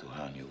 you'll have to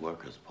hire new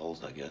workers.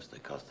 Poles, I guess, they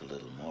cost a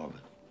little more,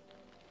 but...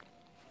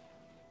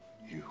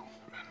 You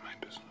ran my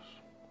business.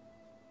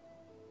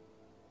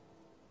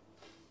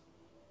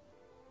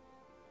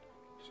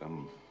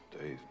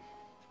 Someday,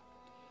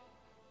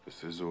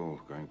 this is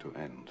all going to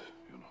end,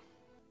 you know.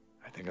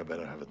 I think I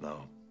better have it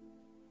now.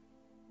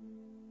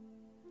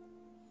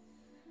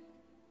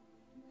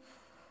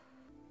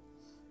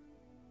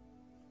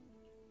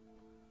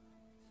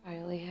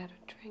 Finally had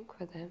a drink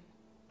with him.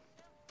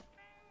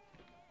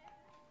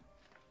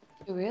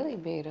 He really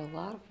made a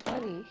lot of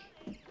money.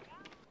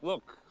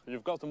 Look,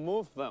 you've got to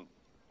move them.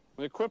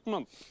 The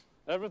equipment,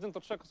 everything to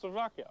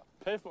Czechoslovakia.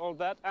 Pay for all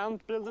that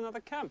and build another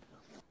camp.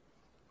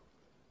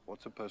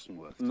 What's a person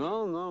worth?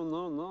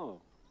 No.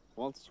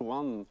 What's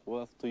one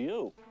worth to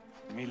you?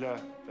 Miller,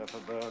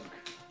 Pfefferberg,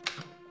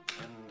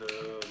 and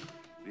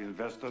the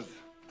investors.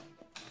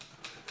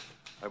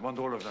 I want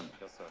all of them.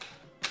 Yes, sir.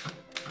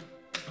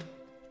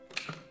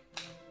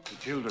 The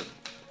children.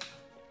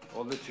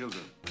 All the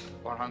children.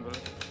 400,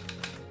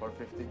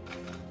 450.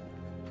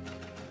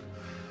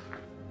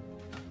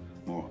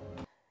 More.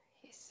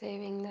 He's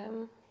saving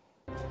them.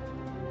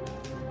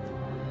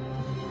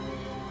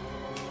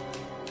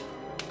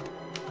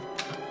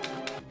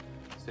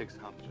 $600.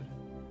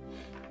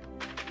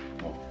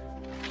 More.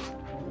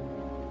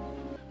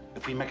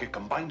 we make a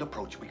combined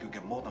approach, we could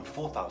get more than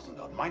 4,000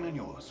 on mine and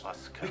yours.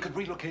 We could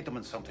relocate them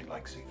in something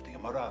like safety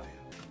in Moravia.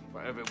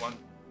 For everyone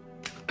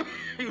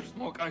you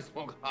smoke, I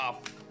smoke half.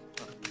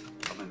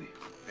 How many?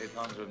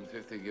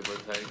 850, give or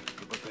take.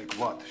 Give or take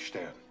what,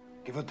 Stern?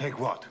 Give or take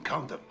what?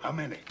 Count them. How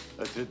many?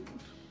 That's it.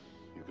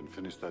 You can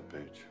finish that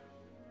page.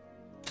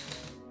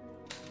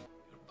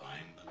 You're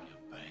buying them,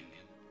 you're paying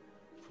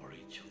for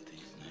each of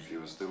these names. If you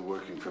were still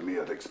working for me,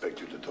 I'd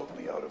expect you to talk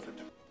me out of it.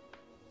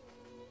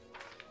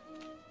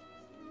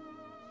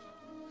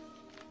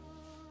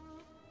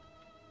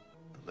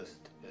 The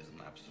list is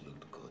an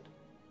absolute good.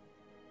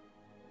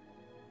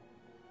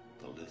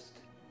 The list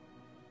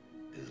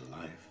is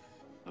life.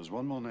 There's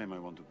one more name I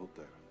want to put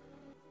there.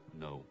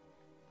 No.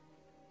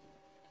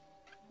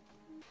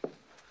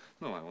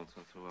 No, I want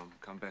her to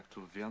come back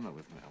to Vienna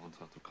with me. I want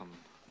her to come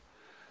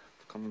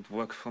and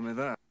work for me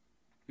there.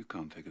 You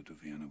can't take her to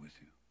Vienna with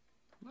you.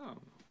 No,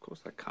 of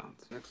course I can't.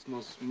 Next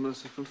most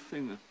merciful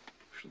thing. I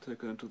shall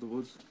take her into the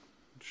woods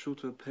and shoot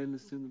her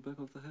painlessly in the back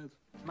of the head.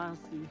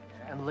 Marcy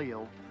and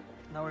Leo,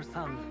 and our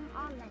son.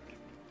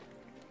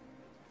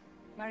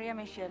 Maria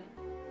Michel.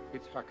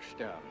 Itzhak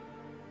Stern.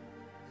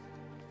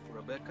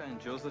 Rebecca and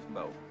Joseph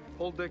Bow.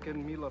 Poldek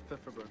and Mila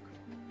Pfefferberg.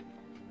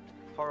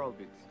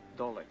 Horowitz,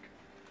 Dolek.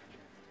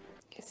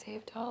 You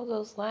saved all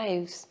those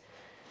lives.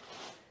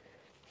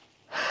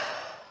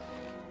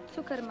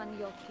 Zuckerman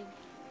Yotti.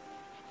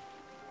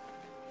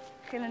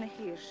 Helena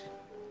Hirsch.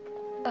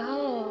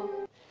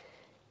 Oh,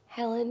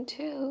 Helen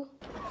too.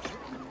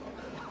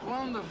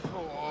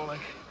 Wonderful, Oleg.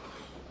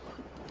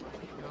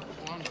 You're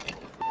wonderful.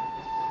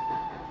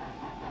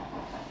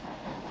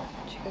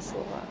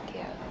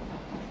 Czechoslovakia.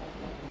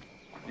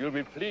 You'll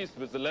be pleased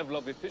with the level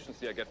of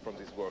efficiency I get from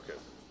these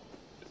workers.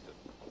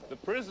 The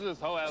prisoners,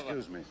 however,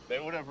 Excuse me. They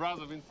would have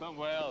rather been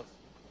somewhere else.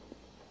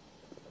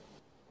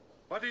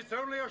 But it's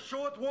only a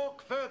short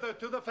walk further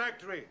to the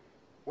factory,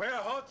 where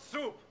hot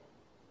soup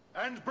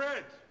and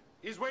bread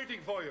is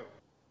waiting for you.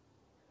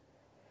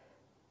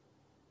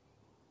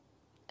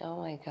 Oh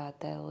my God,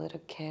 that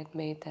little kid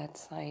made that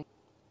sign.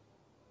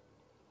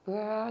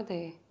 Where are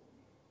they?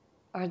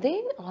 Are they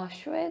in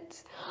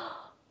Auschwitz?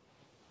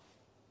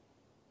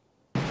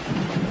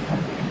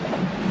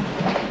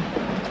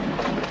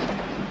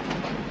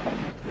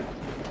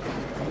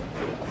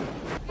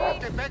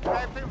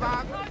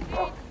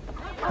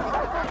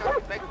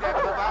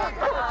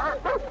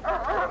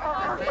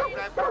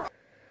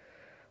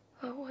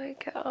 Oh my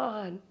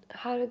God,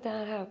 how did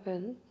that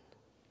happen?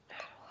 I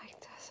don't like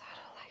this, I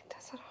don't like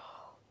this at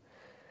all.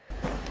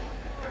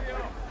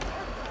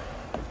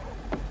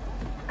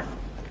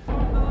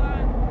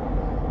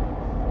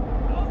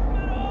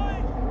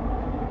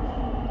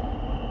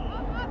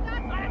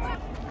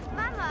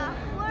 Mama,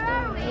 where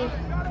are we?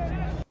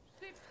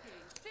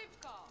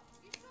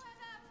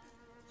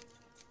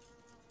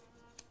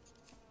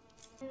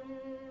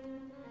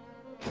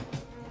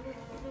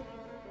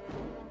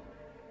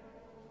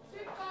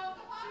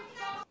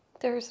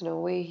 There's no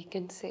way he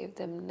can save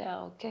them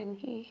now, can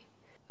he?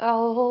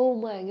 Oh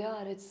my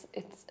God, it's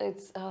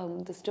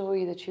the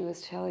story that she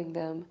was telling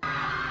them.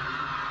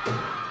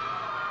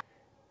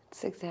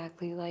 It's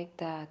exactly like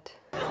that.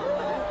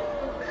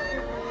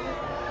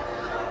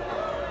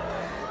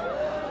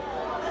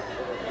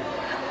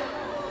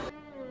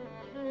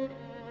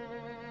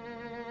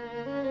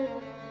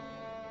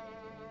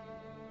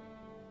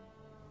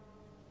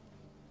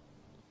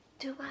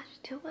 Too much,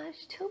 too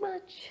much, too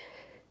much.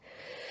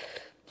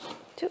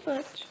 Too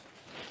much.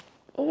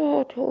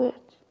 Oh, too much.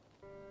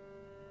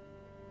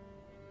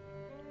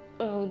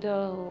 Oh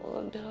no,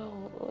 oh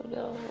no, oh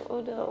no,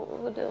 oh no,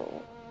 oh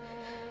no.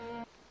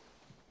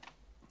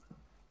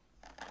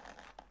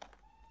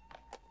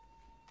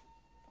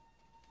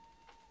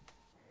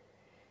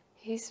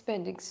 He's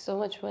spending so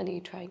much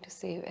money trying to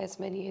save as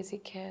many as he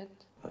can.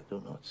 I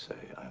do not say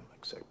I'm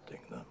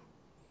accepting them.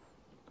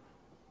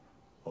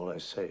 All I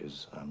say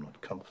is I'm not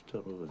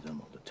comfortable with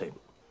them on the table.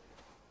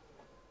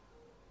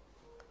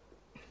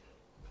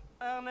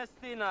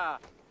 Ernestina,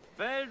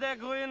 Wähl der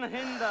Grünen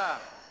Hinder,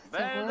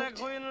 Wähl der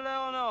Grünen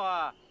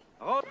Leonora.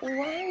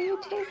 Why are you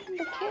taking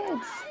the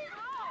kids?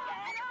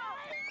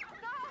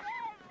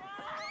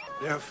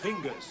 Their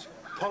fingers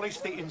polish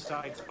the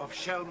insides of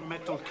shell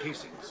metal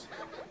casings.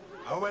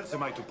 How else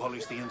am I to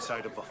polish the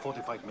inside of a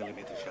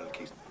 45mm shell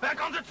case?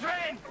 Back on the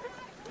train!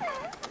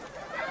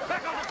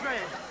 Back on the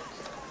train!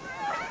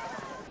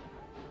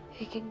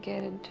 He can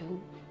get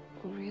into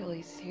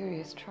really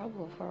serious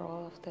trouble for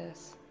all of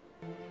this.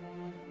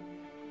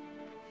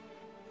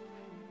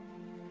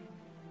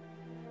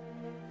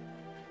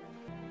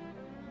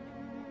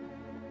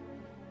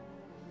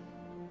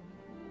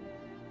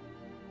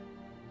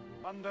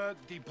 Under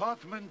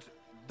Department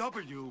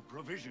W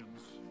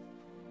provisions,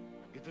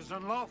 it is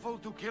unlawful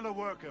to kill a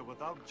worker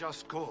without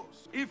just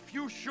cause. If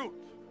you shoot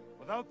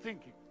without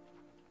thinking,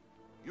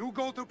 you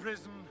go to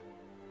prison,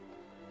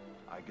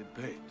 I get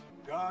paid.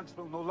 Guards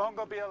will no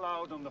longer be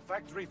allowed on the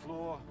factory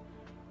floor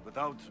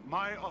without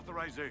my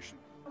authorization.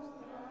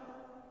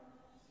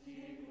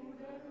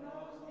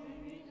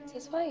 It's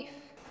his wife.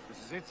 This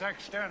is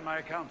Itzhak Stern, my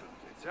accountant.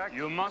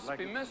 You must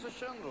be Mrs.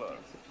 Schindler.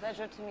 It's a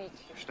pleasure to meet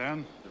you.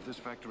 Stern, if this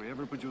factory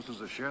ever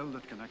produces a shell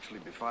that can actually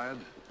be fired,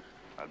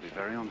 I'll be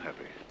very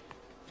unhappy.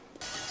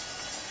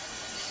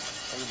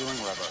 How are you doing,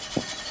 Rabbi?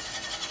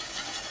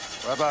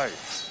 Rabbi!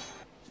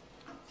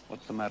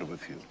 What's the matter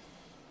with you?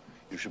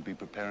 You should be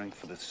preparing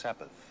for the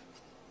Sabbath.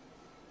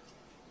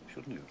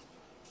 Shouldn't you?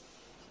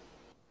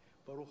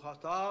 Baruch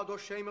atah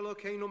Hashem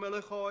Elokeinu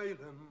melech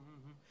haolam,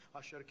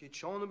 asher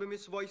kitshanu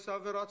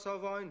b'mitzvosav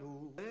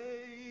v'ratzavaynu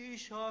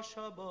eish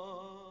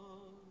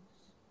haShabbos.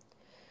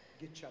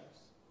 Get Shabbos.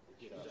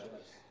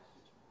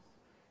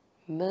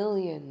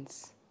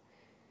 Millions.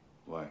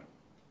 Why?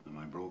 Am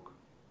I broke?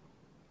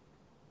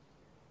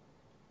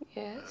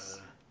 Yes.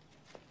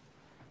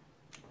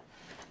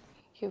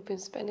 You've been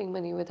spending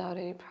money without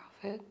any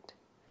profit.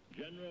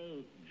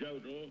 General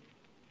Jodl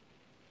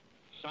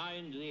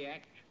signed the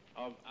act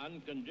of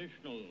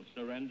unconditional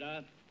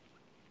surrender.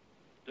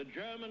 The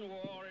German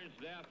war is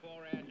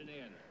therefore at an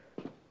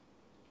end.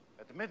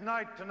 At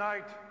midnight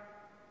tonight,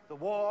 the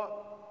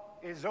war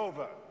is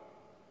over.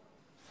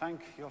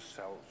 Thank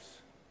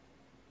yourselves.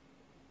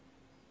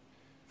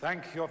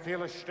 Thank your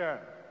fearless Stern.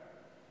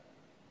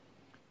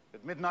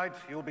 At midnight,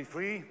 you'll be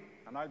free,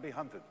 and I'll be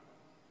hunted.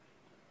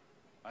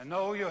 I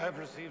know you have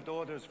received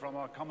orders from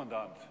our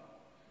commandant,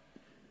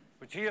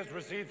 which he has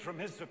received from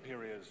his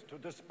superiors to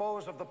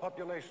dispose of the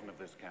population of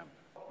this camp.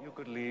 You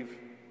could leave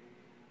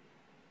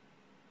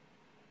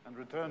and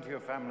return to your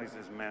families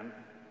as men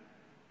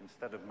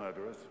instead of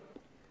murderers.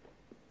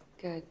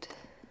 Good.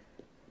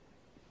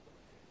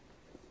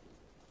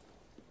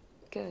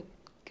 Good,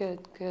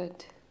 good,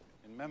 good.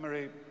 In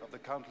memory of the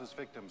countless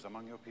victims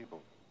among your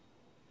people,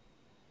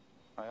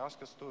 I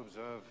ask us to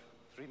observe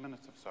 3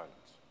 minutes of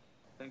silence.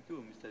 Thank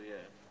you, Mr.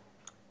 Aria.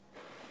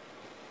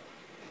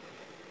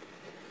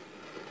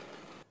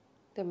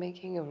 They're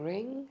making a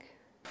ring?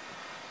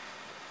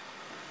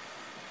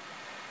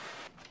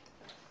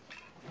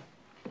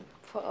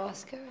 For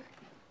Oscar?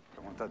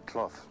 I want that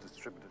cloth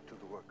distributed to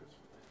the workers.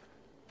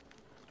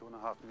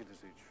 2.5 meters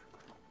each.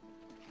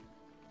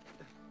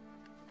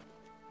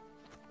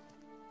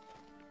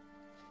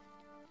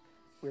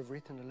 We've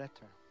written a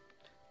letter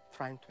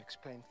trying to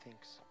explain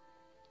things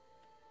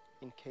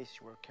in case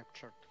you were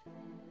captured.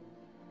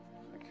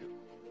 Thank you.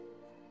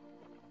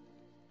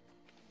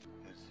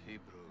 It's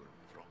Hebrew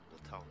from the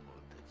Talmud.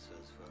 It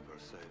says, whoever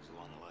saves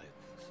one life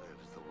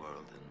saves the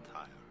world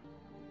entire.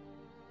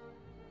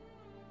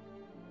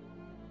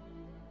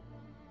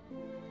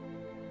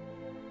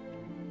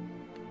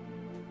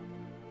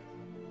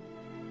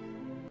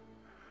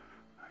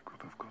 I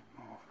could have got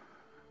more.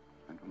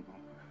 I don't know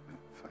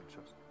if I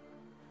just...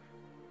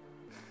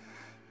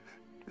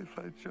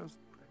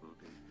 There will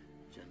be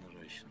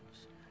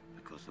generations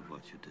because of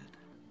what you did.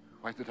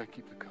 Why did I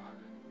keep the car?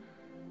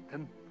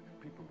 10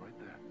 people right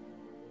there.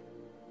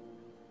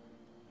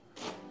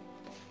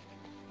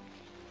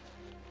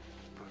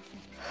 Person.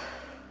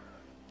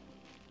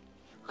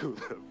 Could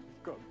have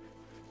got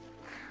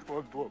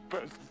one more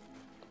person.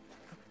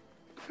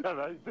 And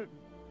I didn't.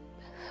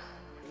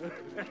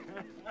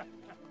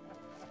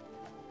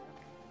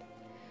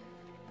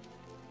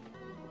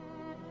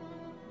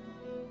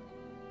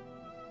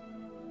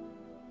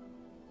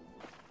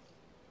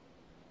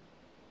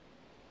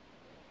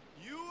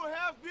 You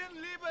have been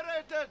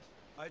liberated!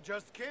 I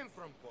just came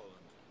from Poland.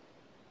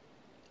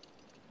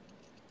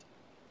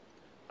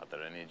 Are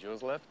there any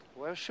Jews left?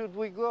 Where should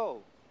we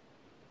go?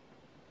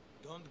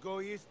 Don't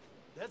go east,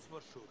 that's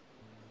for sure.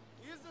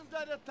 Isn't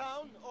that a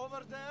town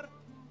over there?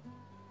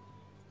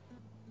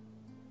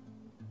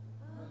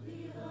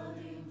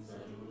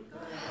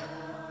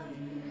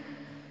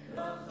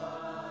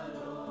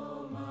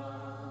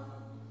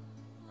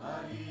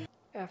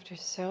 After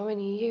so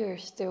many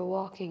years, they're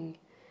walking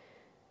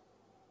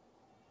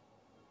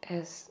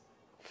as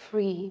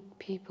free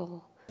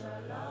people.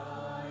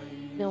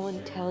 No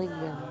one telling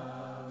them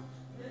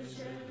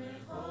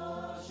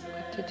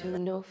what to do,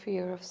 no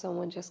fear of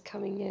someone just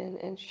coming in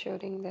and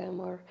shooting them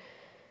or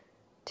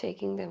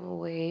taking them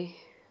away,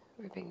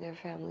 ripping their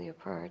family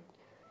apart.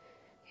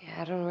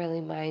 Yeah, I don't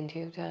really mind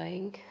you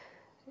dying.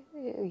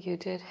 You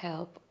did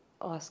help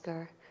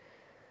Oscar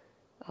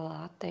a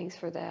lot, thanks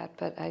for that,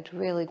 but I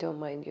really don't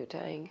mind you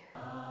dying.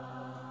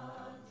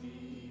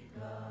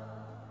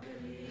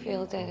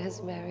 Failed at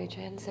his marriage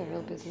and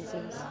several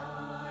businesses.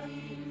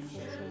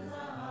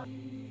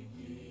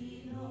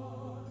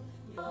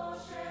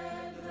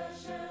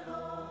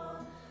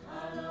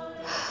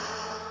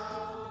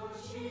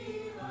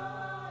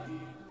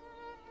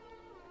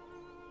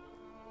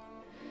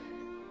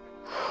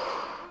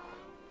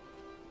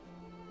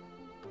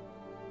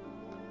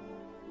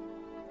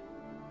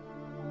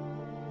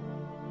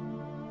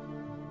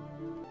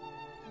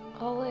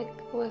 Oleg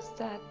was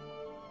that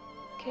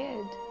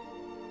kid,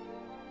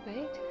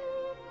 right?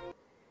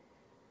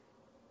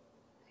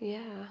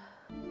 Yeah.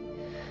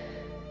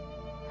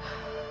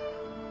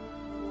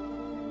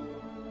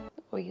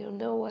 We don't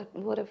know what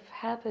would have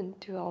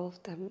happened to all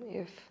of them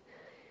if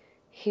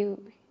he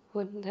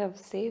wouldn't have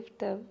saved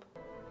them.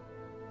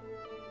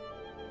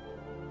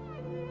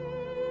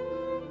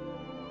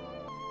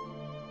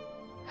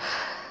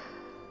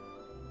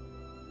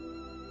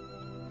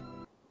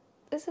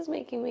 This is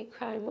making me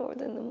cry more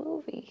than the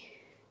movie.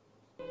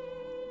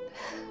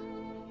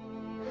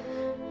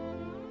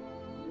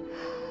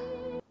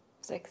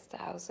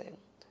 6,000.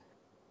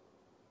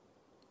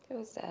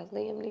 Was that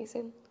Liam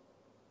Neeson?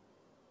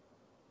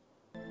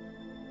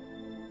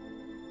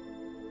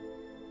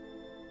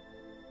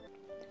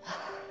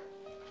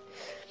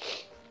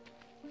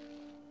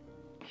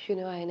 You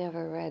know, I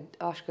never read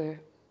Oscar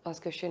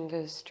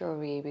Schindler's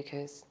story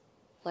because,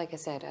 like I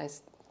said, I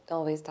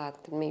always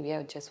thought that maybe I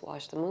would just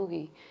watch the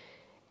movie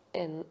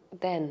and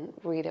then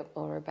read up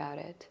more about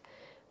it.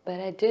 But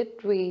I did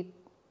read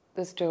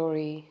the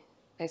story.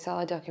 I saw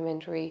a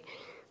documentary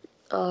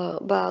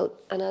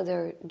about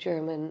another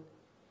German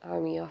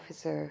army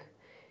officer.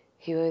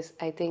 He was,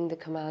 I think, the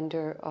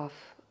commander of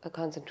a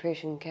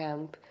concentration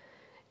camp,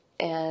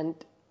 and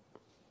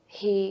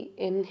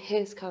in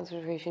his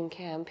concentration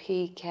camp,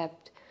 he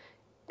kept,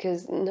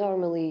 because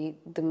normally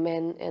the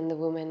men and the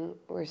women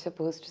were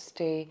supposed to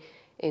stay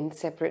in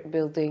separate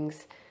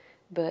buildings,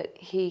 but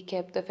he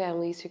kept the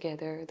families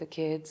together, the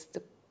kids,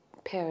 the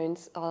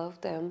parents, all of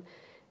them,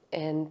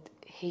 and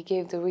he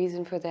gave the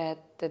reason for that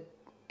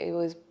it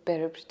was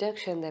better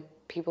protection, that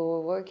people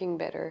were working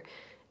better,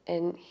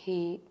 and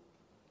he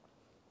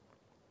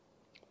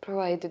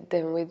provided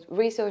them with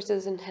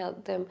resources and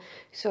helped them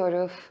sort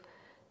of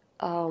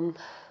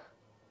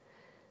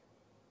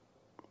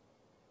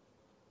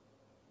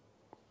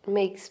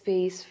make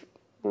space,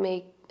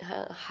 make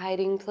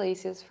hiding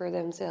places for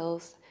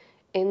themselves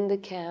in the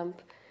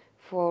camp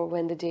for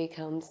when the day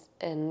comes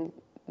and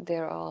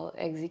they're all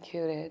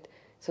executed,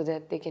 so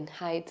that they can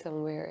hide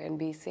somewhere and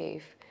be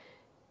safe.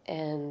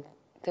 And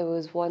there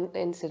was one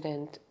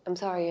incident, I'm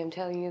sorry I'm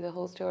telling you the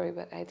whole story,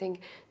 but I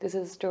think this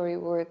is a story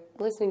worth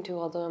listening to,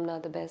 although I'm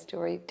not the best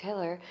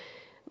storyteller.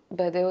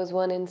 But there was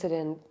one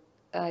incident,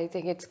 I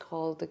think it's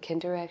called the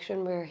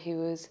Counteraction, where he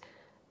was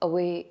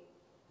away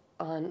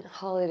on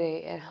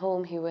holiday at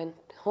home. He went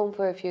home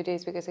for a few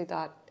days because he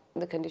thought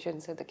the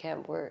conditions at the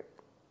camp were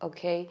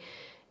okay.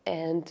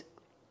 And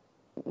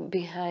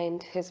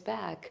behind his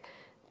back,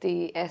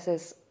 the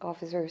SS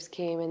officers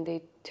came and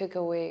they took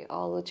away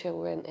all the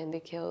children and they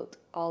killed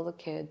all the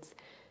kids.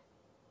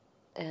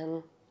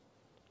 And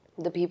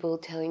the people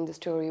telling the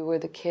story were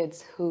the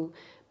kids who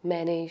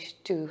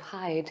managed to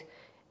hide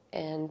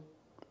and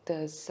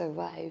thus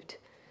survived.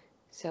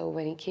 So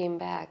when he came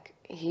back,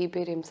 he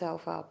beat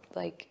himself up,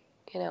 like,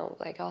 you know,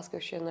 like Oscar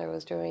Schindler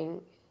was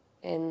doing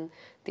in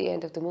the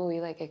end of the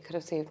movie, like, I could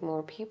have saved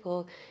more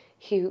people.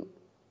 He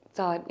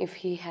thought if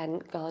he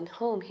hadn't gone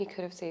home, he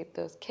could have saved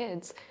those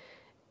kids.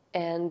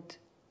 And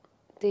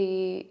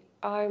the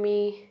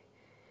army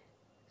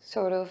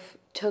sort of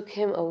took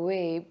him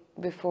away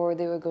before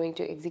they were going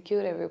to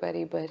execute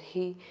everybody, but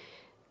he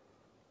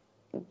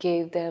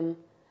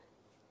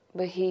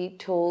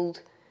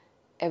told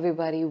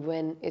everybody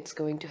when it's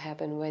going to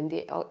happen, when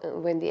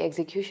the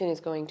execution is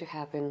going to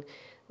happen,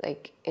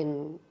 like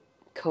in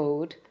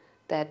code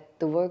that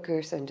the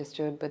workers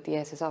understood, but the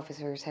SS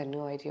officers had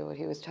no idea what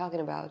he was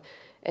talking about.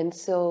 And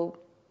so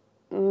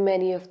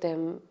many of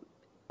them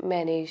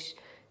managed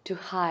to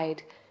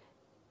hide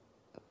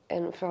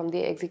and from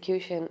the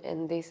execution,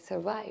 and they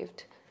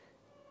survived.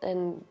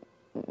 And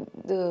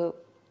the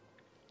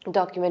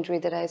documentary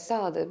that I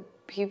saw, the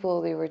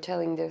people, they were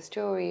telling their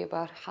story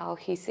about how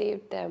he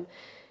saved them.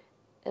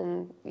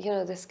 And, you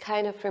know, this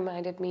kind of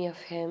reminded me of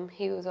him.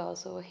 He was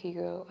also a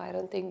hero. I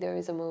don't think there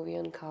is a movie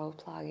on Karl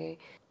Plage.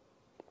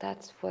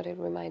 That's what it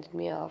reminded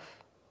me of.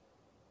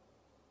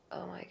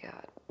 Oh my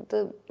God.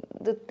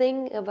 The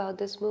thing about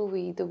this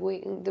movie, the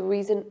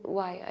reason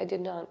why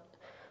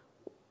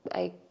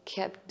I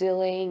kept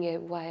delaying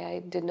it, why I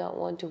did not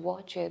want to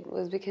watch it,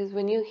 was because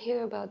when you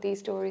hear about these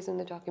stories in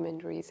the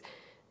documentaries,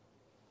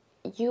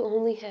 you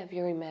only have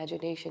your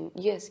imagination.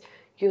 Yes,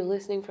 you're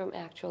listening from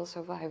actual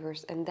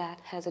survivors, and that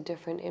has a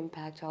different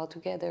impact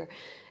altogether.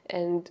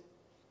 And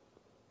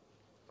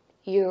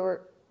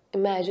you're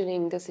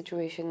imagining the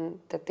situation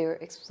that they're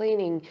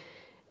explaining,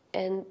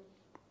 and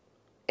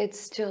it's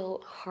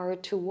still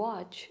hard to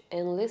watch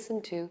and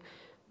listen to.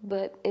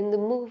 But in the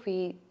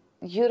movie,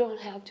 you don't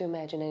have to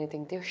imagine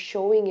anything. They're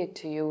showing it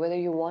to you, whether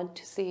you want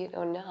to see it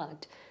or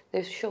not.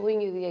 They're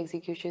showing you the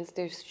executions.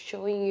 They're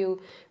showing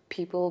you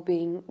people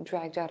being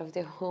dragged out of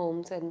their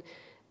homes and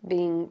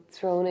being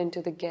thrown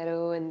into the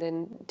ghetto and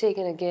then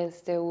taken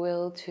against their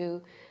will to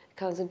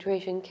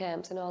concentration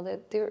camps and all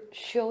that. They're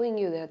showing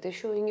you that. They're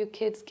showing you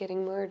kids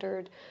getting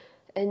murdered,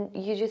 and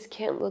you just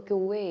can't look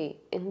away.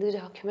 In the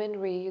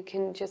documentary, you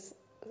can just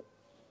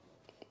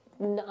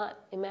not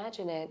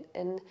imagine it.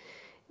 And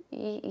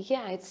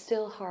yeah, it's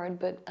still hard,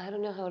 but I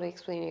don't know how to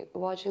explain it.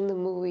 Watching the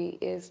movie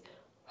is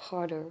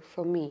harder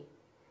for me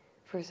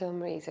for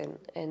some reason,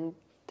 and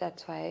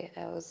that's why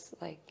I was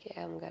like,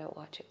 yeah, I'm gonna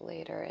watch it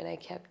later, and I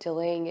kept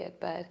delaying it,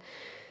 but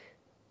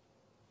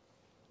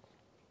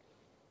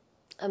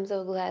I'm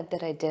so glad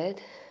that I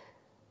did,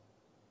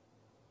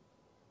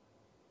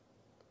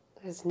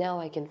 because now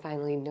I can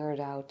finally nerd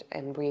out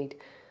and read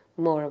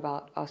more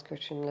about Oscar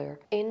Schindler.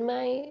 In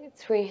my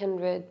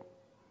 300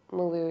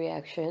 movie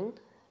reaction,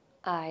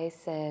 I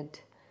said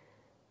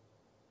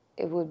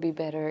it would be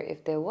better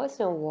if there was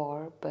no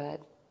war, but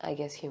I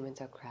guess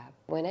humans are crap.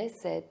 When I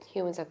said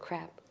humans are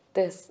crap,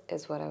 this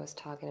is what I was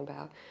talking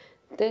about.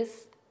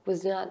 This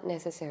was not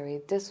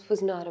necessary. This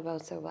was not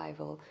about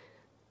survival.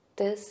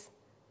 This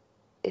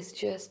is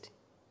just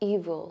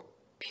evil,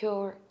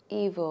 pure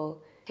evil.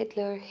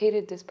 Hitler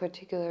hated this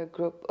particular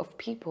group of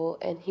people,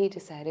 and he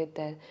decided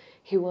that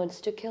he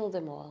wants to kill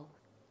them all.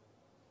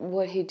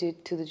 What he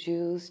did to the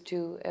Jews,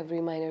 to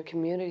every minor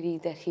community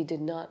that he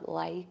did not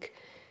like,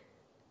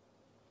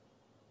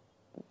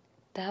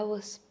 that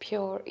was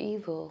pure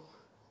evil,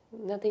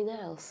 nothing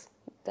else.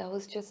 That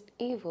was just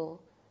evil.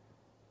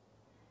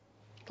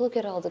 Look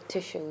at all the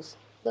tissues.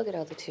 Look at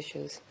all the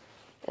tissues.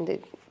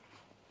 And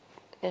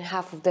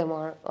half of them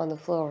are on the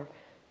floor.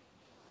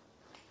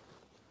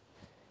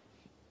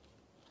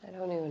 I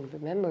don't even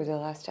remember the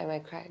last time I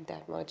cried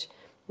that much.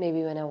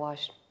 Maybe when I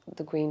watched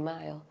The Green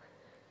Mile.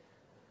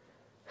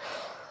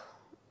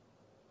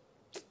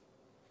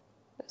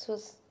 This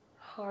was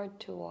hard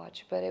to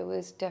watch, but it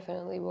was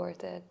definitely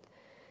worth it.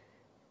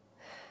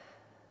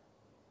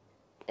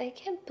 I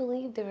can't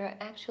believe there are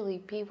actually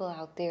people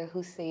out there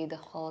who say the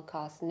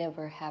Holocaust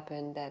never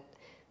happened, that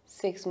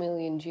 6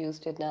 million Jews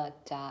did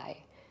not die.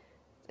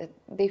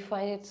 They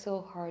find it so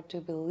hard to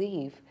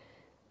believe.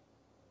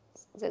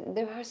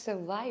 There are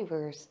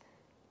survivors.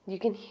 You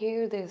can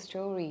hear their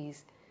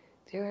stories.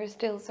 There are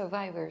still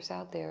survivors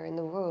out there in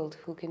the world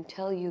who can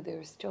tell you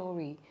their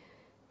story.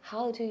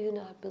 How do you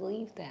not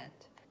believe that?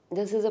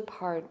 This is a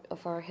part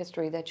of our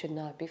history that should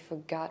not be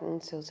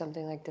forgotten, so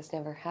something like this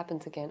never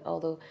happens again.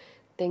 Although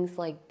things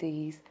like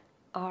these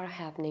are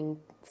happening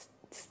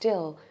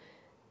still.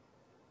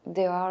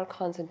 There are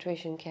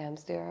concentration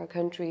camps. There are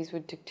countries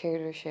with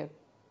dictatorship.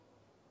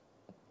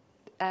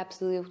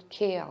 Absolute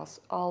chaos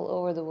all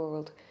over the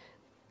world.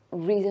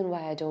 Reason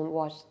why I don't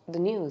watch the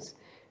news,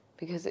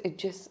 because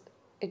it's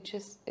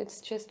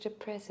just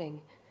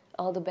depressing.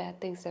 All the bad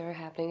things that are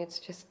happening,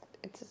 it's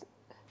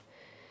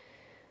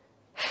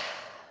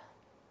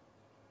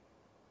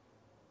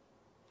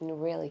you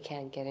really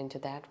can't get into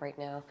that right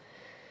now.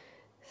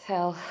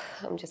 So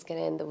I'm just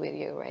gonna end the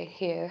video right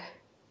here.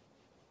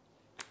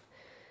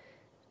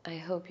 I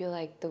hope you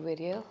liked the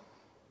video.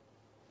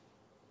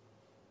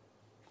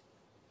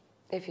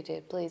 If you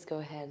did, please go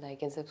ahead,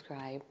 like and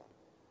subscribe.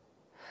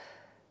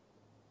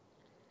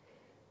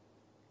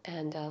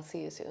 And I'll see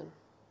you soon.